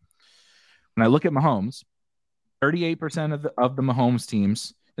 When I look at Mahomes, 38% of the Mahomes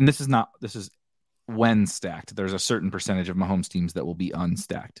teams, and this is when stacked, there's a certain percentage of Mahomes teams that will be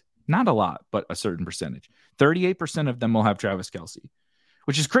unstacked. Not a lot, but a certain percentage. 38% of them will have Travis Kelce,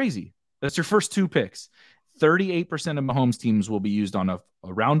 which is crazy. That's your first two picks. 38% of Mahomes teams will be used on a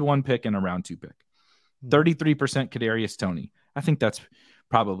round 1 pick and a round 2 pick. 33% Kadarius Toney. I think that's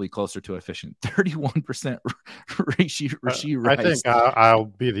probably closer to efficient. 31% Rashee Rice. I think I'll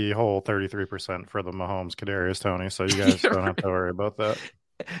be the whole 33% for the Mahomes Kadarius Toney, so you guys don't have to worry about that.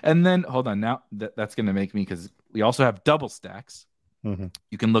 And then hold on, now that's going to make me, because we also have double stacks. Mm-hmm.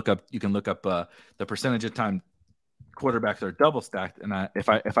 You can look up the percentage of time quarterbacks are double stacked, and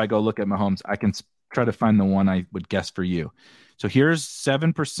if I go look at Mahomes, I can try to find the one I would guess for you. So here's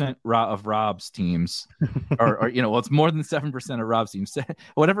 7% of Rob's teams, or it's more than 7% of Rob's teams.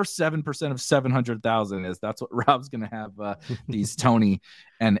 Whatever 7% of 700,000 is, that's what Rob's going to have these Tony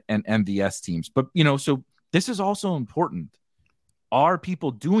and MVS teams. But so this is also important. Are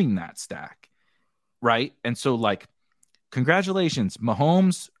people doing that stack, right? And so, like, congratulations,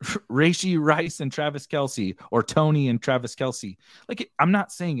 Mahomes, Rashee Rice, and Travis Kelce, or Tony and Travis Kelce. Like, I'm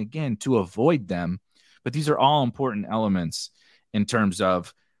not saying, again, to avoid them, but these are all important elements in terms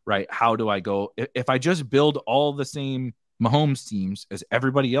of, right, how do I go? If I just build all the same Mahomes teams as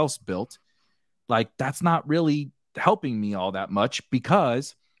everybody else built, like, that's not really helping me all that much,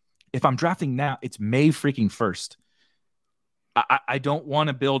 because if I'm drafting now, it's May freaking 1st. I don't want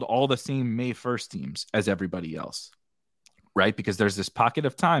to build all the same May 1st teams as everybody else, right? Because there's this pocket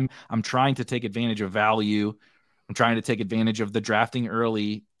of time. I'm trying to take advantage of value. I'm trying to take advantage of the drafting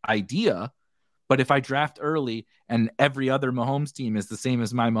early idea. But if I draft early and every other Mahomes team is the same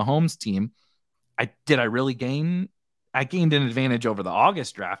as my Mahomes team, did I really gain? I gained an advantage over the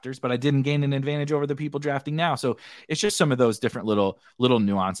August drafters, but I didn't gain an advantage over the people drafting now. So it's just some of those different little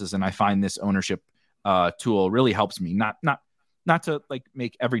nuances. And I find this ownership tool really helps me. Not to like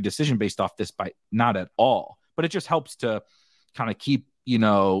make every decision based off this, not at all, but it just helps to kind of keep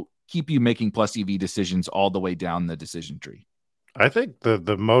you making plus EV decisions all the way down the decision tree. I think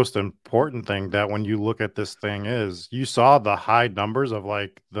the most important thing that when you look at this thing is you saw the high numbers of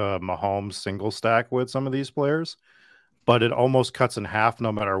like the Mahomes single stack with some of these players, but it almost cuts in half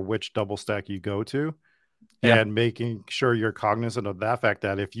no matter which double stack you go to. Yeah. And making sure you're cognizant of that fact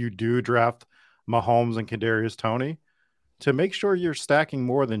that if you do draft Mahomes and Kadarius Toney, to make sure you're stacking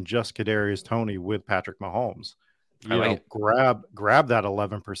more than just Kadarius Toney with Patrick Mahomes. Grab that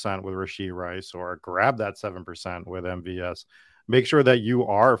 11% with Rashee Rice, or grab that 7% with MVS. Make sure that you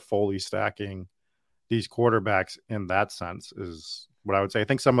are fully stacking these quarterbacks in that sense is what I would say. I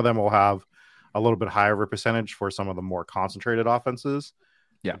think some of them will have a little bit higher of a percentage for some of the more concentrated offenses.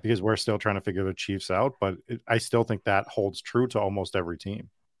 Yeah, because we're still trying to figure the Chiefs out, but I still think that holds true to almost every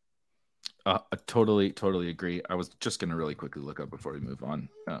team. I totally agree. I was just going to really quickly look up before we move on.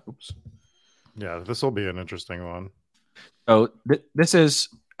 Oops. Yeah, this will be an interesting one. So this is,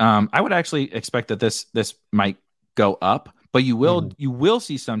 I would actually expect that this might go up, but you will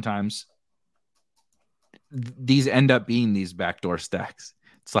see sometimes these end up being these backdoor stacks.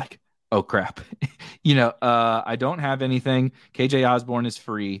 It's like, oh crap, I don't have anything. KJ Osborne is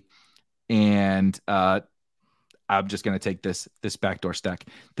free, and I'm just going to take this backdoor stack.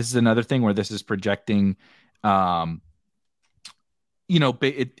 This is another thing where this is projecting, it's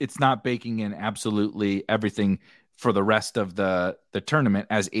not baking in absolutely everything for the rest of the tournament.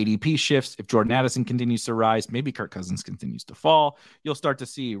 As ADP shifts, if Jordan Addison continues to rise, maybe Kirk Cousins continues to fall, you'll start to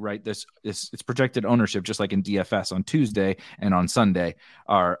see, right, this it's projected ownership, just like in DFS on Tuesday and on Sunday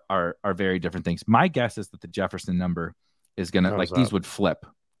are very different things. My guess is that the Jefferson number is going to, these would flip.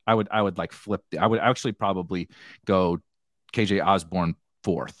 I would like flip. I would actually probably go KJ Osborne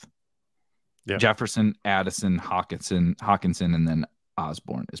 4th. Yeah. Jefferson, Addison, Hawkinson, and then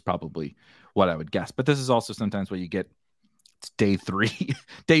Osborne is probably what I would guess. But this is also sometimes what you get. It's day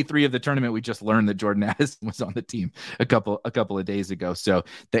three of the tournament. We just learned that Jordan Addison was on the team a couple of days ago. So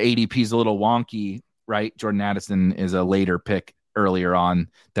the ADP is a little wonky, right? Jordan Addison is a later pick earlier on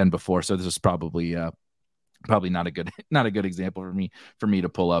than before. So this is probably not a good example for me to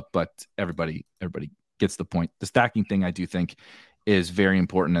pull up, but everybody gets the point. The stacking thing I do think is very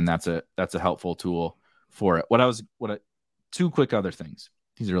important, and that's a helpful tool for it. Two quick other things.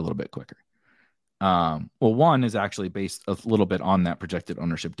 These are a little bit quicker. Well, one is actually based a little bit on that projected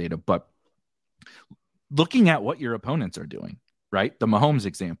ownership data, but looking at what your opponents are doing, right? The Mahomes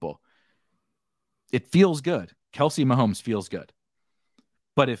example, it feels good. Kelsey Mahomes feels good.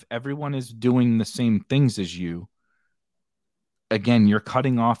 But if everyone is doing the same things as you, again, you're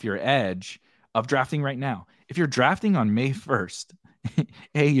cutting off your edge of drafting right now. If you're drafting on May 1st,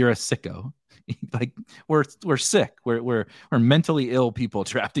 hey, you're a sicko. Like we're sick. We're mentally ill people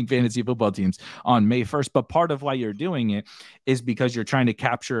drafting fantasy football teams on May 1st. But part of why you're doing it is because you're trying to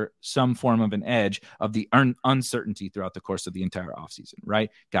capture some form of an edge of the uncertainty throughout the course of the entire offseason, right?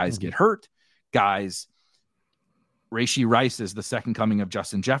 Guys get hurt. Rashee Rice is the second coming of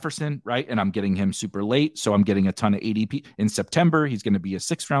Justin Jefferson, right? And I'm getting him super late. So I'm getting a ton of ADP in September. He's going to be a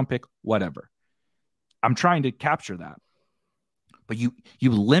 6th round pick, whatever. I'm trying to capture that. But you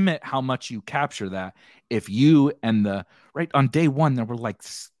limit how much you capture that if you right on day one, there were like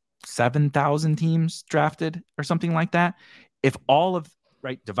 7,000 teams drafted or something like that. If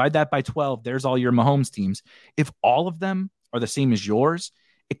divide that by 12, there's all your Mahomes teams. If all of them are the same as yours,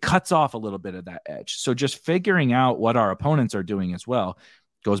 it cuts off a little bit of that edge. So just figuring out what our opponents are doing as well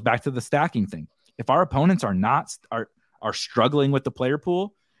goes back to the stacking thing. If our opponents are struggling with the player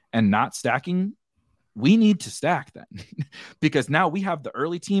pool and not stacking, we need to stack then because now we have the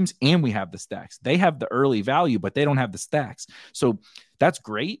early teams and we have the stacks. They have the early value, but they don't have the stacks. So that's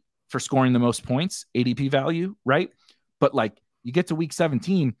great for scoring the most points, ADP value, right? But like you get to week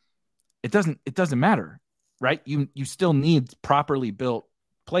 17, it doesn't matter, right? You still need properly built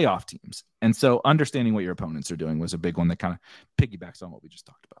playoff teams. And so understanding what your opponents are doing was a big one that kind of piggybacks on what we just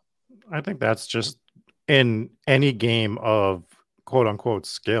talked about. I think that's just in any game of quote unquote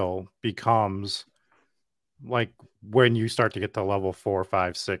skill becomes like when you start to get to level 4,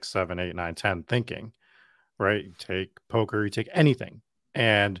 5, 6, 7, 8, 9, 10 thinking, right? You take poker, you take anything.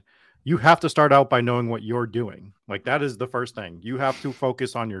 And you have to start out by knowing what you're doing. Like that is the first thing. You have to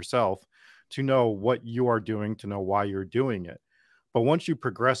focus on yourself to know what you are doing, to know why you're doing it. But once you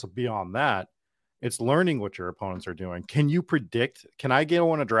progress beyond that, it's learning what your opponents are doing. Can you predict? Can I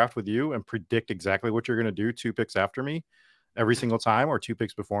go on a draft with you and predict exactly what you're going to do 2 picks after me every single time or 2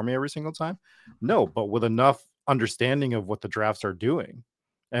 picks before me every single time? No, but with enough understanding of what the drafts are doing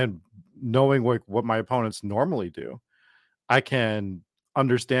and knowing what my opponents normally do, I can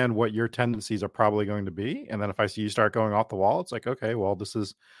understand what your tendencies are probably going to be. And then if I see you start going off the wall, it's like, okay, well, this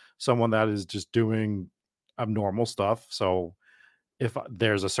is someone that is just doing abnormal stuff. So if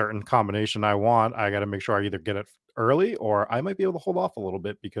there's a certain combination I want, I got to make sure I either get it early or I might be able to hold off a little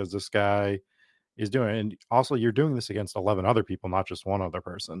bit because this guy is doing it. And also you're doing this against 11 other people, not just one other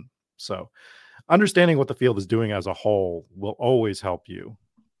person. So understanding what the field is doing as a whole will always help you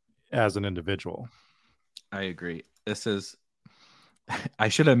as an individual. I agree. I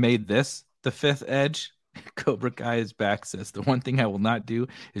should have made this the 5th edge. Cobra Kai is back, says the one thing I will not do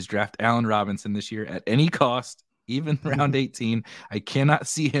is draft Allen Robinson this year at any cost, even round 18. I cannot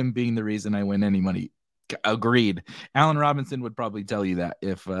see him being the reason I win any money. Agreed. Allen Robinson would probably tell you that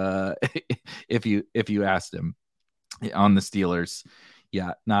if you asked him on the Steelers.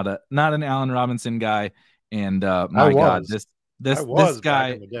 Yeah, not an Allen Robinson guy. And my God, this guy,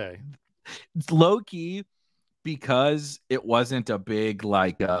 back in the day. It's low key because it wasn't a big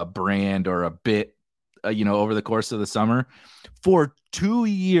like brand or a bit, over the course of the summer. For 2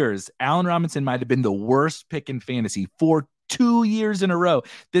 years, Allen Robinson might have been the worst pick in fantasy for 2 years in a row.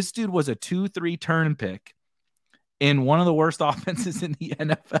 This dude was a 2-3 turn pick in one of the worst offenses in the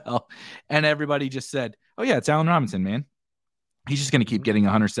NFL. And everybody just said, oh yeah, it's Allen Robinson, man. He's just going to keep getting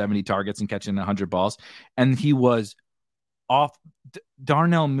 170 targets and catching 100 balls. And he was off.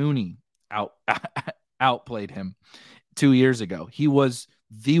 Darnell Mooney outplayed him 2 years ago. He was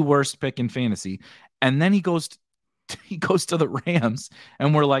the worst pick in fantasy. And then he goes to the Rams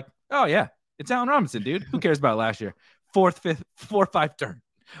and we're like, oh yeah, it's Allen Robinson, dude. Who cares about last year? 4th, 5 turn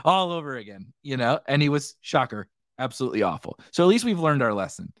all over again, and he was, shocker, absolutely awful. So at least we've learned our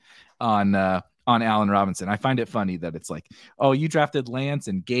lesson on Allen Robinson. I find it funny that it's like, oh, you drafted Lance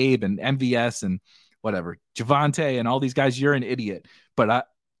and Gabe and MVS and whatever, Javante and all these guys. You're an idiot, but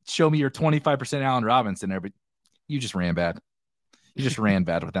show me your 25% Allen Robinson. You just ran bad. He just ran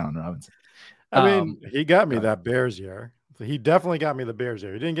bad with Allen Robinson. I mean, he got me that Bears year. He definitely got me the Bears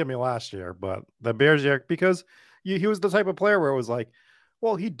year. He didn't get me last year, but the Bears year, because he was the type of player where it was like,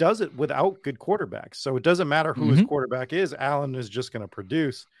 well, he does it without good quarterbacks. So it doesn't matter who his quarterback is. Allen is just going to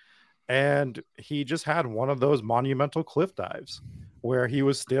produce. And he just had one of those monumental cliff dives where he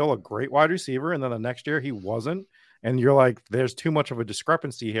was still a great wide receiver. And then the next year he wasn't. And you're like, there's too much of a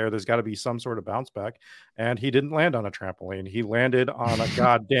discrepancy here. There's got to be some sort of bounce back. And he didn't land on a trampoline. He landed on a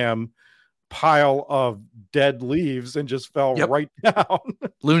goddamn pile of dead leaves and just fell right down.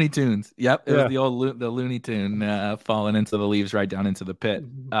 Looney Tunes. Yep. It was the Looney Tune falling into the leaves right down into the pit.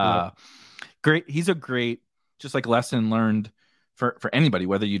 Great. He's a great, just like lesson learned for anybody,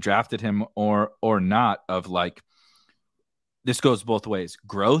 whether you drafted him or not, of like, this goes both ways.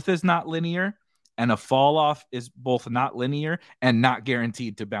 Growth is not linear, and a fall off is both not linear and not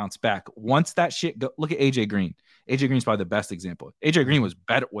guaranteed to bounce back. Once that shit look at AJ Green. AJ Green's probably the best example. AJ Green was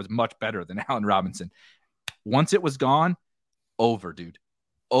much better than Allen Robinson. Once it was gone, over, dude.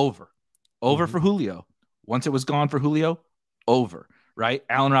 Over for Julio. Once it was gone for Julio, over, right?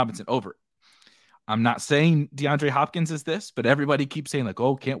 Allen Robinson, over. I'm not saying DeAndre Hopkins is this, but everybody keeps saying like,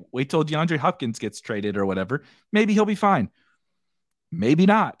 oh, can't wait till DeAndre Hopkins gets traded or whatever. Maybe he'll be fine. Maybe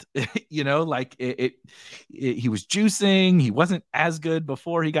not. Like he was juicing. He wasn't as good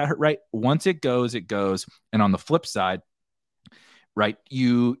before he got hurt, right? Once it goes, it goes. And on the flip side, right,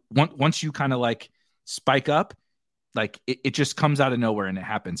 once you kind of like spike up, like it just comes out of nowhere and it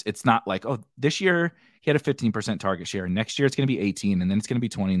happens. It's not like, oh, this year he had a 15% target share, and next year it's going to be 18, and then it's going to be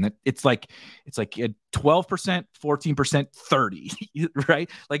 20. And it's like 12%, 14%, 30, right?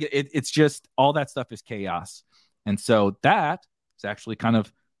 Like it's just, all that stuff is chaos. And so that is actually kind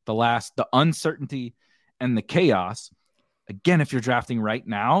of the uncertainty and the chaos. Again, if you're drafting right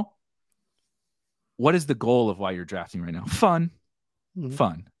now, what is the goal of why you're drafting right now? Fun.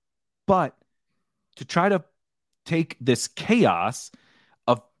 But to try to take this chaos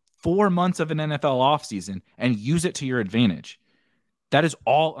of 4 months of an NFL offseason and use it to your advantage, that is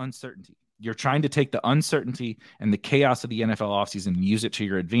all uncertainty. You're trying to take the uncertainty and the chaos of the NFL offseason and use it to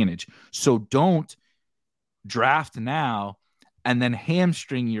your advantage. So don't draft now and then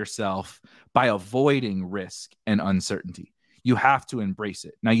hamstring yourself by avoiding risk and uncertainty. You have to embrace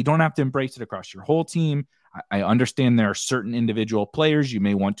it. Now, you don't have to embrace it across your whole team. I understand there are certain individual players you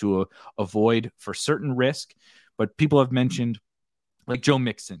may want to avoid for certain risk, but people have mentioned like Joe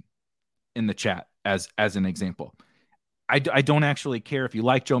Mixon in the chat as an example. I don't actually care if you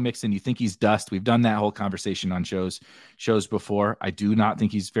like Joe Mixon, you think he's dust. We've done that whole conversation on shows before. I do not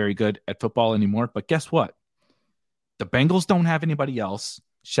think he's very good at football anymore, but guess what? The Bengals don't have anybody else.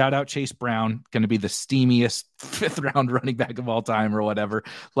 Shout out Chase Brown, going to be the steamiest 5th round running back of all time or whatever.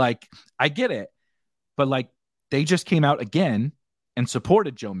 Like, I get it. But like, they just came out again and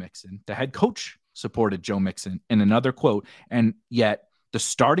supported Joe Mixon. The head coach supported Joe Mixon in another quote. And yet the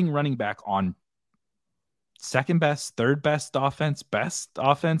starting running back on second best, third best offense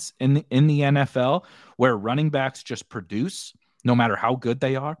in the NFL, where running backs just produce no matter how good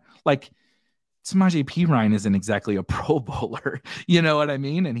they are. Like, Samaje Perine isn't exactly a Pro Bowler, you know what I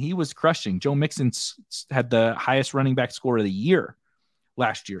mean? And he was crushing. Joe Mixon had the highest running back score of the year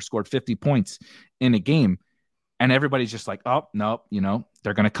last year, scored 50 points in a game. And everybody's just like, oh, no,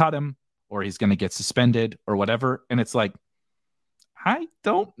 they're going to cut him or he's going to get suspended or whatever. And it's like, I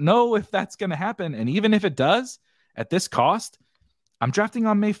don't know if that's going to happen. And even if it does, at this cost, I'm drafting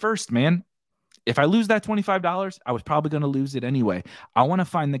on May 1st, man. If I lose that $25, I was probably going to lose it anyway. I want to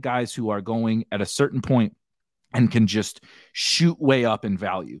find the guys who are going at a certain point and can just shoot way up in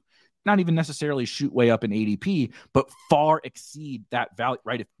value. Not even necessarily shoot way up in ADP, but far exceed that value,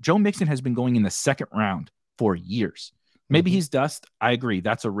 right? If Joe Mixon has been going in the second round for years, maybe he's dust. I agree.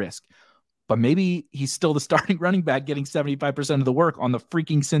 That's a risk. But maybe he's still the starting running back getting 75% of the work on the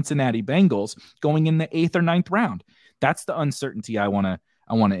freaking Cincinnati Bengals going in the 8th or 9th round. That's the uncertainty I want to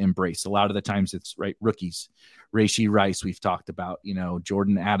embrace. A lot of the times it's right rookies, Rashee Rice, we've talked about,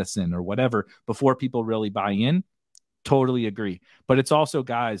 Jordan Addison or whatever, before people really buy in. Totally agree. But it's also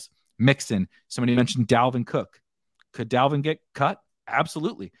guys, Mixon. Somebody mentioned Dalvin Cook. Could Dalvin get cut?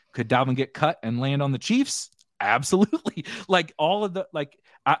 Absolutely. Could Dalvin get cut and land on the Chiefs? Absolutely. Like all of the, like,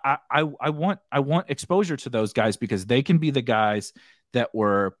 I want exposure to those guys because they can be the guys that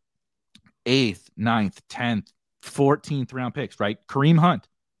were 8th, 9th, 10th, 14th round picks, right? Kareem Hunt,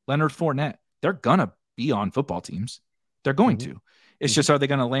 Leonard Fournette, they're going to be on football teams. They're going to. It's just, are they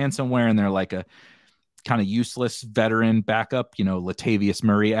going to land somewhere and they're like a kind of useless veteran backup, Latavius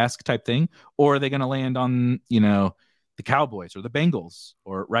Murray-esque type thing? Or are they going to land on, the Cowboys or the Bengals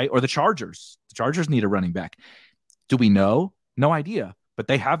or the Chargers? The Chargers need a running back. Do we know? No idea, but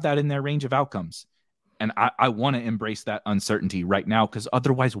they have that in their range of outcomes. And I want to embrace that uncertainty right now, because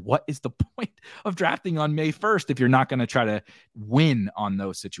otherwise, what is the point of drafting on May 1st if you're not going to try to win on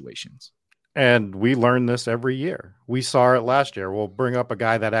those situations? And we learn this every year. We saw it last year. We'll bring up a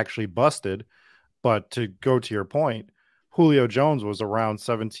guy that actually busted, but to go to your point, Julio Jones was around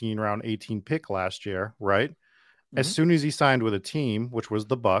 17, round 18 pick last year, right? As soon as he signed with a team, which was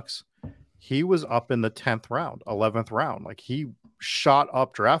the Bucks, he was up in the 10th round, 11th round. Like, he shot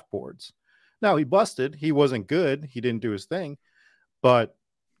up draft boards. Now, he busted. He wasn't good. He didn't do his thing. But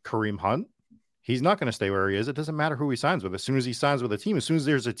Kareem Hunt, he's not going to stay where he is. It doesn't matter who he signs with. As soon as he signs with a team, as soon as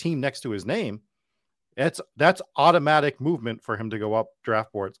there's a team next to his name, that's automatic movement for him to go up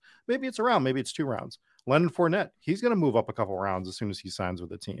draft boards. Maybe it's a round, maybe it's 2 rounds. Leonard Fournette, he's going to move up a couple rounds as soon as he signs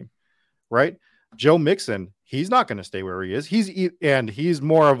with a team, right? Joe Mixon, he's not going to stay where he is. He's either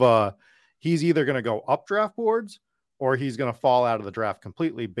going to go up draft boards or he's going to fall out of the draft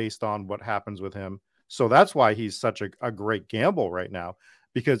completely based on what happens with him. So that's why he's such a great gamble right now,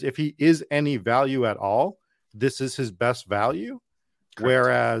 because if he is any value at all, this is his best value. Correct.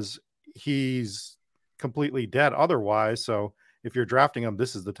 Whereas he's completely dead otherwise. So if you're drafting him,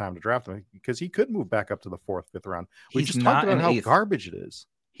 this is the time to draft him, because he could move back up to the 4th, 5th round. We just talked about how garbage it is.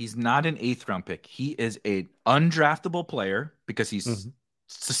 He's not an 8th round pick. He is an undraftable player because he's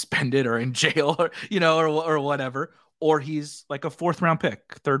suspended or in jail or whatever. Or he's like a 4th round pick,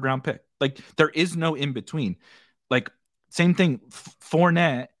 3rd round pick. Like, there is no in between. Like, same thing.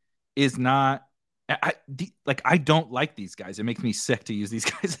 Fournette is not. I don't like these guys. It makes me sick to use these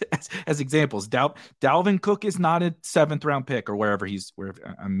guys as examples. Dalvin Cook is not a 7th round pick, or where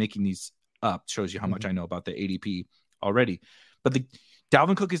I'm making these up. Shows you how much I know about the ADP already. But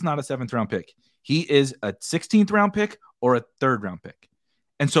Dalvin Cook is not a 7th round pick. He is a 16th round pick or a 3rd round pick.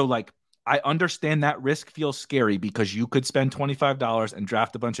 And so, like, I understand that risk feels scary, because you could spend $25 and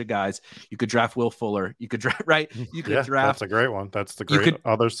draft a bunch of guys. You could draft Will Fuller. You could draft, right? You could draft. That's a great one. That's the great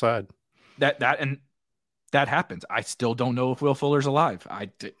other side. That happens. I still don't know if Will Fuller's alive. I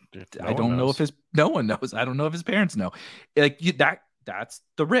don't know if no one knows. I don't know if his parents know. That's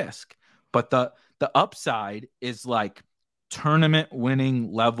the risk. But the upside is like tournament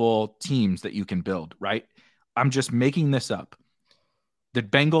winning level teams that you can build, right? I'm just making this up. The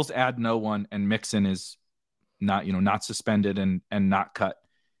Bengals add no one, and Mixon is not suspended and not cut.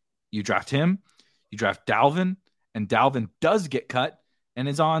 You draft him, you draft Dalvin, and Dalvin does get cut and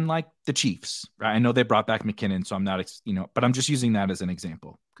is on like the Chiefs, right? I know they brought back McKinnon, so I'm not, but I'm just using that as an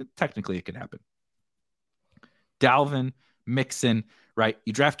example. Technically, it could happen. Dalvin, Mixon, right?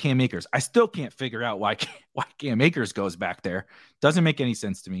 You draft Cam Akers. I still can't figure out why Cam Akers goes back there. Doesn't make any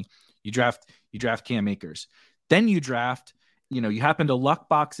sense to me. You draft Cam Akers. Then you draft, you happen to luck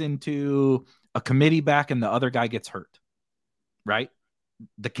box into a committee back and the other guy gets hurt, right?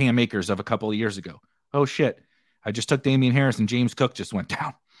 The Cam Akers of a couple of years ago. Oh, shit. I just took Damian Harris and James Cook just went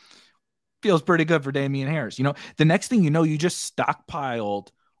down. Feels pretty good for Damian Harris. The next thing you just stockpiled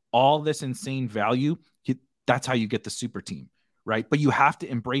all this insane value. That's how you get the super team, right? But you have to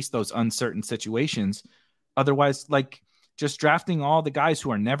embrace those uncertain situations. Otherwise, like, just drafting all the guys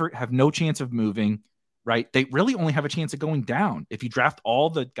who have no chance of moving, right? They really only have a chance of going down. If you draft all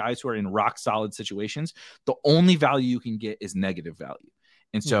the guys who are in rock solid situations, the only value you can get is negative value.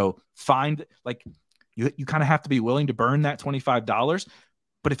 And so you kind of have to be willing to burn that $25.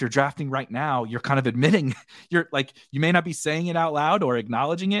 But if you're drafting right now, you're kind of admitting you may not be saying it out loud or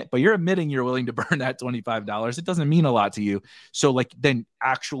acknowledging it, but you're admitting you're willing to burn that $25. It doesn't mean a lot to you. So then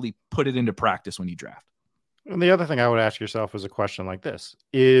actually put it into practice when you draft. And the other thing I would ask yourself is a question like this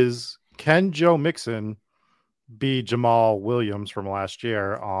is, can Joe Mixon be Jamal Williams from last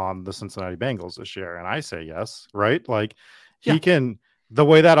year on the Cincinnati Bengals this year? And I say yes, right? He can, the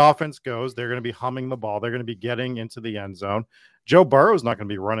way that offense goes, they're going to be humming the ball. They're going to be getting into the end zone. Joe Burrow is not going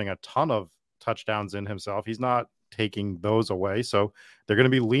to be running a ton of touchdowns in himself. He's not taking those away. So they're going to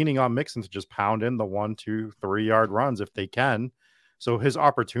be leaning on Mixon to just pound in the 1, 2, 3 yard runs if they can. So his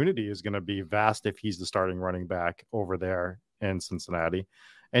opportunity is going to be vast if he's the starting running back over there in Cincinnati.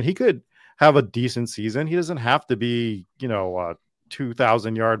 And he could have a decent season. He doesn't have to be, a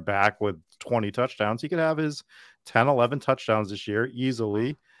 2,000 yard back with 20 touchdowns. He could have his 10, 11 touchdowns this year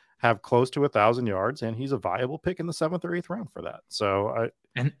easily, have close to 1,000 yards, and he's a viable pick in the 7th or 8th round for that. So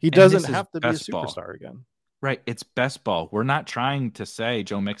he doesn't have to be a superstar again. Right. It's best ball. We're not trying to say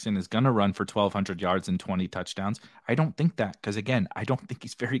Joe Mixon is going to run for 1,200 yards and 20 touchdowns. I don't think that, because, again, I don't think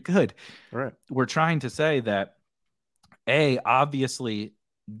he's very good. Right. We're trying to say that, obviously,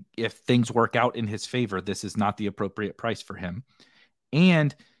 if things work out in his favor, this is not the appropriate price for him.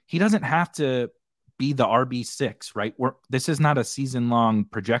 And he doesn't have to be the RB6, right? This is not a season-long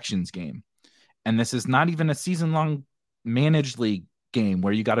projections game. And this is not even a season-long managed league game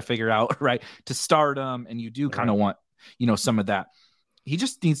where you got to figure out, right, to start him. And you do kind of want, some of that. He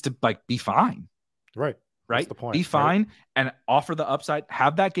just needs to be fine. Right. Right. That's the point. Be fine and offer the upside.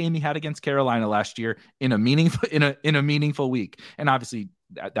 Have that game he had against Carolina last year in a meaningful week. And obviously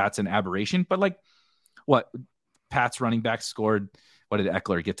that's an aberration, but what Pat's running back scored, what did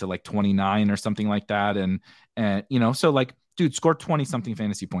Eckler get to 29 or something like that? And so dude scored 20 something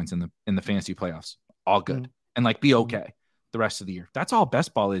fantasy points in the fantasy playoffs. All good. And be okay the rest of the year. That's all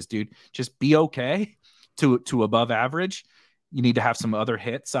best ball is, dude. Just be okay to above average. You need to have some other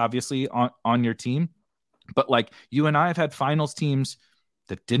hits, obviously, on your team. But you and I have had finals teams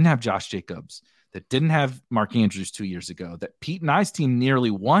that didn't have Josh Jacobs, that didn't have Mark Andrews 2 years ago, that Pete and I's team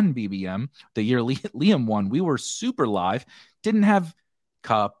nearly won BBM the year Liam won. We were super live, didn't have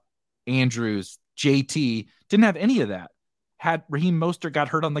Kupp, Andrews, JT, didn't have any of that. Had Raheem Mostert got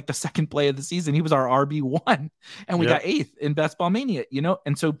hurt on the second play of the season, he was our RB1 and we got 8th in Best Ball Mania,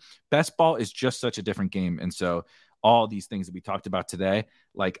 And so Best Ball is just such a different game. And so all these things that we talked about today,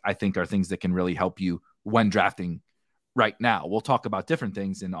 I think are things that can really help you when drafting right now. We'll talk about different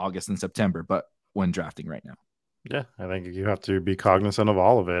things in August and September, but when drafting right now. Yeah, I think you have to be cognizant of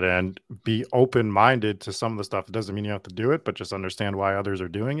all of it and be open-minded to some of the stuff. It doesn't mean you have to do it, but just understand why others are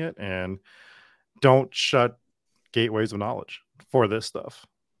doing it and don't shut gateways of knowledge for this stuff.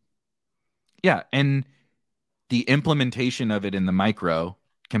 Yeah, and the implementation of it in the micro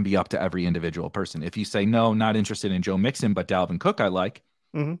can be up to every individual person. If you say, no, not interested in Joe Mixon, but Dalvin Cook I like,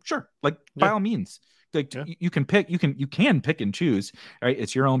 sure, by all means. You can pick, you can pick and choose, right?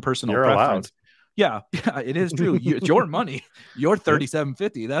 It's your own personal preference. Allowed. Yeah, it is true. It's your money. Your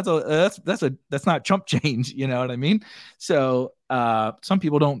 $37.50. That's not chump change. You know what I mean? So some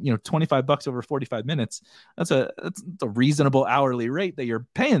people don't. $25 over 45 minutes. That's a reasonable hourly rate that you're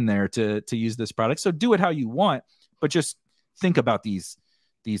paying there to use this product. So do it how you want, but just think about these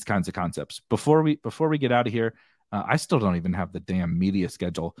kinds of concepts before we get out of here. I still don't even have the damn media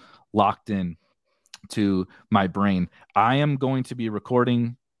schedule locked in to my brain. I am going to be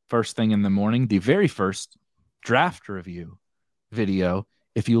recording first thing in the morning, the very first draft review video.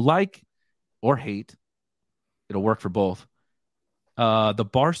 If you like or hate, it'll work for both. The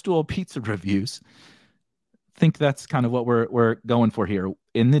Barstool Pizza reviews, think that's kind of what we're going for here.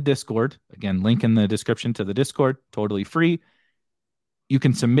 In the Discord, again, link in the description to the Discord, totally free. You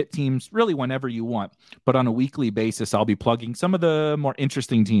can submit teams really whenever you want, but on a weekly basis, I'll be plugging some of the more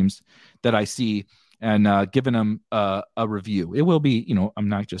interesting teams that I see and giving them a review. It will be, I'm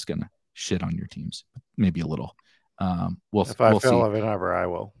not just going to shit on your teams, maybe a little. We'll see. Whenever I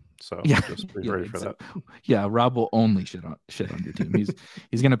will. So yeah, just be ready for that. Yeah, Rob will only shit on your team.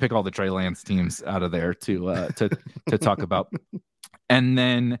 He's going to pick all the Trey Lance teams out of there to talk about. And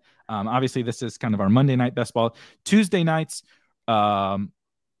then obviously this is kind of our Monday night best ball. Tuesday nights,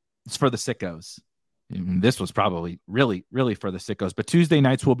 it's for the sickos. This was probably really, really for the sickos. But Tuesday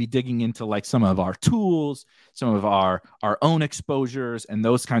nights we'll be digging into some of our tools, some of our own exposures, and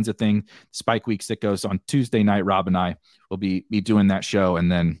those kinds of things. Spike Week sickos on Tuesday night. Rob and I will be doing that show, and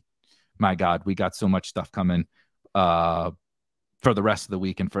then, my God, we got so much stuff coming for the rest of the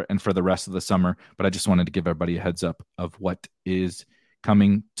week and for the rest of the summer. But I just wanted to give everybody a heads up of what is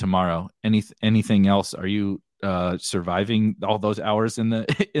coming tomorrow. Anything else? Are you surviving all those hours in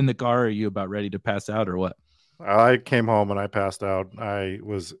the car? Are you about ready to pass out or what? I came home and I passed out. I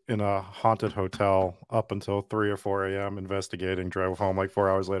was in a haunted hotel up until 3 or 4 a.m. investigating, drove home 4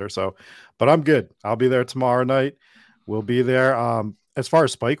 hours later. So, but I'm good. I'll be there tomorrow night. We'll be there. As far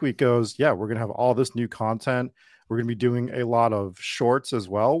as Spike Week goes, yeah, we're going to have all this new content. We're going to be doing a lot of shorts as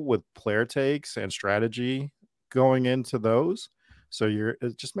well with player takes and strategy going into those. So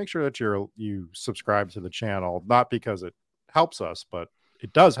just make sure that you subscribe to the channel, not because it helps us, but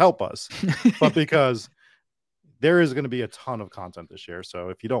it does help us, but because there is going to be a ton of content this year. So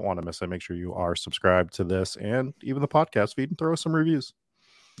if you don't want to miss it, make sure you are subscribed to this and even the podcast feed and throw us some reviews.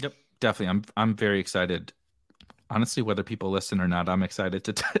 Yep, definitely. I'm very excited. Honestly, whether people listen or not, I'm excited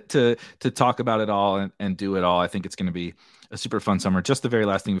to talk about it all and do it all. I think it's going to be a super fun summer. Just the very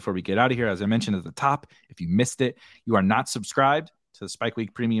last thing before we get out of here, as I mentioned at the top, if you missed it, you are not subscribed to the Spike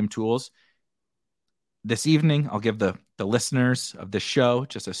Week Premium Tools. This evening, I'll give the listeners of this show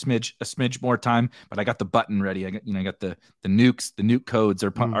just a smidge more time, but I got the button ready. I got the nukes. The nuke codes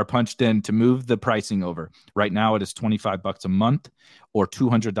are punched in to move the pricing over. Right now, it is $25 a month or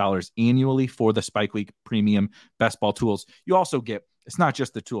 $200 annually for the Spike Week Premium Best Ball Tools. You also get it's not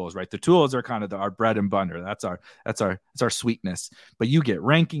just the tools, right? The tools are kind of our bread and butter. That's our sweetness. But you get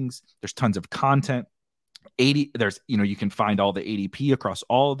rankings. There's tons of content. You can find all the ADP across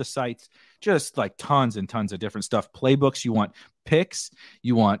all of the sites, just like tons and tons of different stuff. Playbooks, you want picks,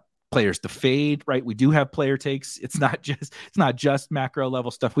 you want players to fade, right? We do have player takes. It's not just macro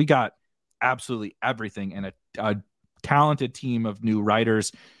level stuff. We got absolutely everything, and a talented team of new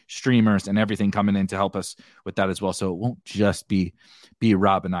writers, streamers, and everything coming in to help us with that as well. So it won't just be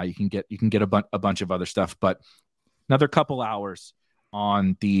Rob and I. You can get a bunch of other stuff, but another couple hours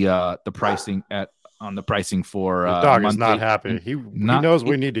on the pricing for the dog is not happy. He knows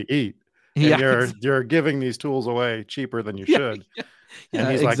we need to eat. And you're giving these tools away cheaper than you should.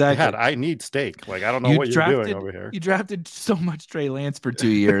 And he's like, Dad, I need steak. Like, I don't know what you're doing over here. You drafted so much Trey Lance for 2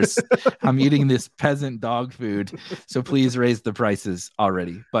 years. I'm eating this peasant dog food. So please raise the prices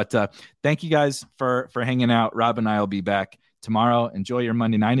already. But thank you guys for hanging out. Rob and I will be back tomorrow. Enjoy your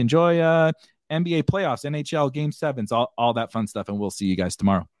Monday night. Enjoy NBA playoffs, NHL game 7s, all that fun stuff. And we'll see you guys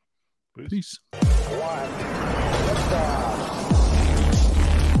tomorrow. Peace.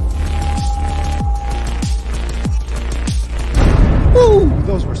 Woo!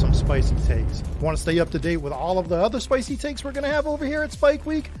 Those were some spicy takes. Want to stay up to date with all of the other spicy takes we're going to have over here at Spike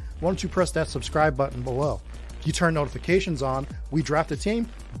Week? Why don't you press that subscribe button below? You turn notifications on, we draft a team,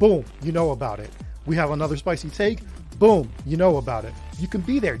 boom, you know about it. We have another spicy take, boom, you know about it. You can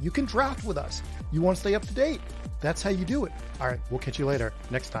be there. You can draft with us. You want to stay up to date? That's how you do it. All right, we'll catch you later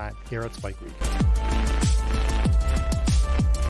next time here at Spike Week.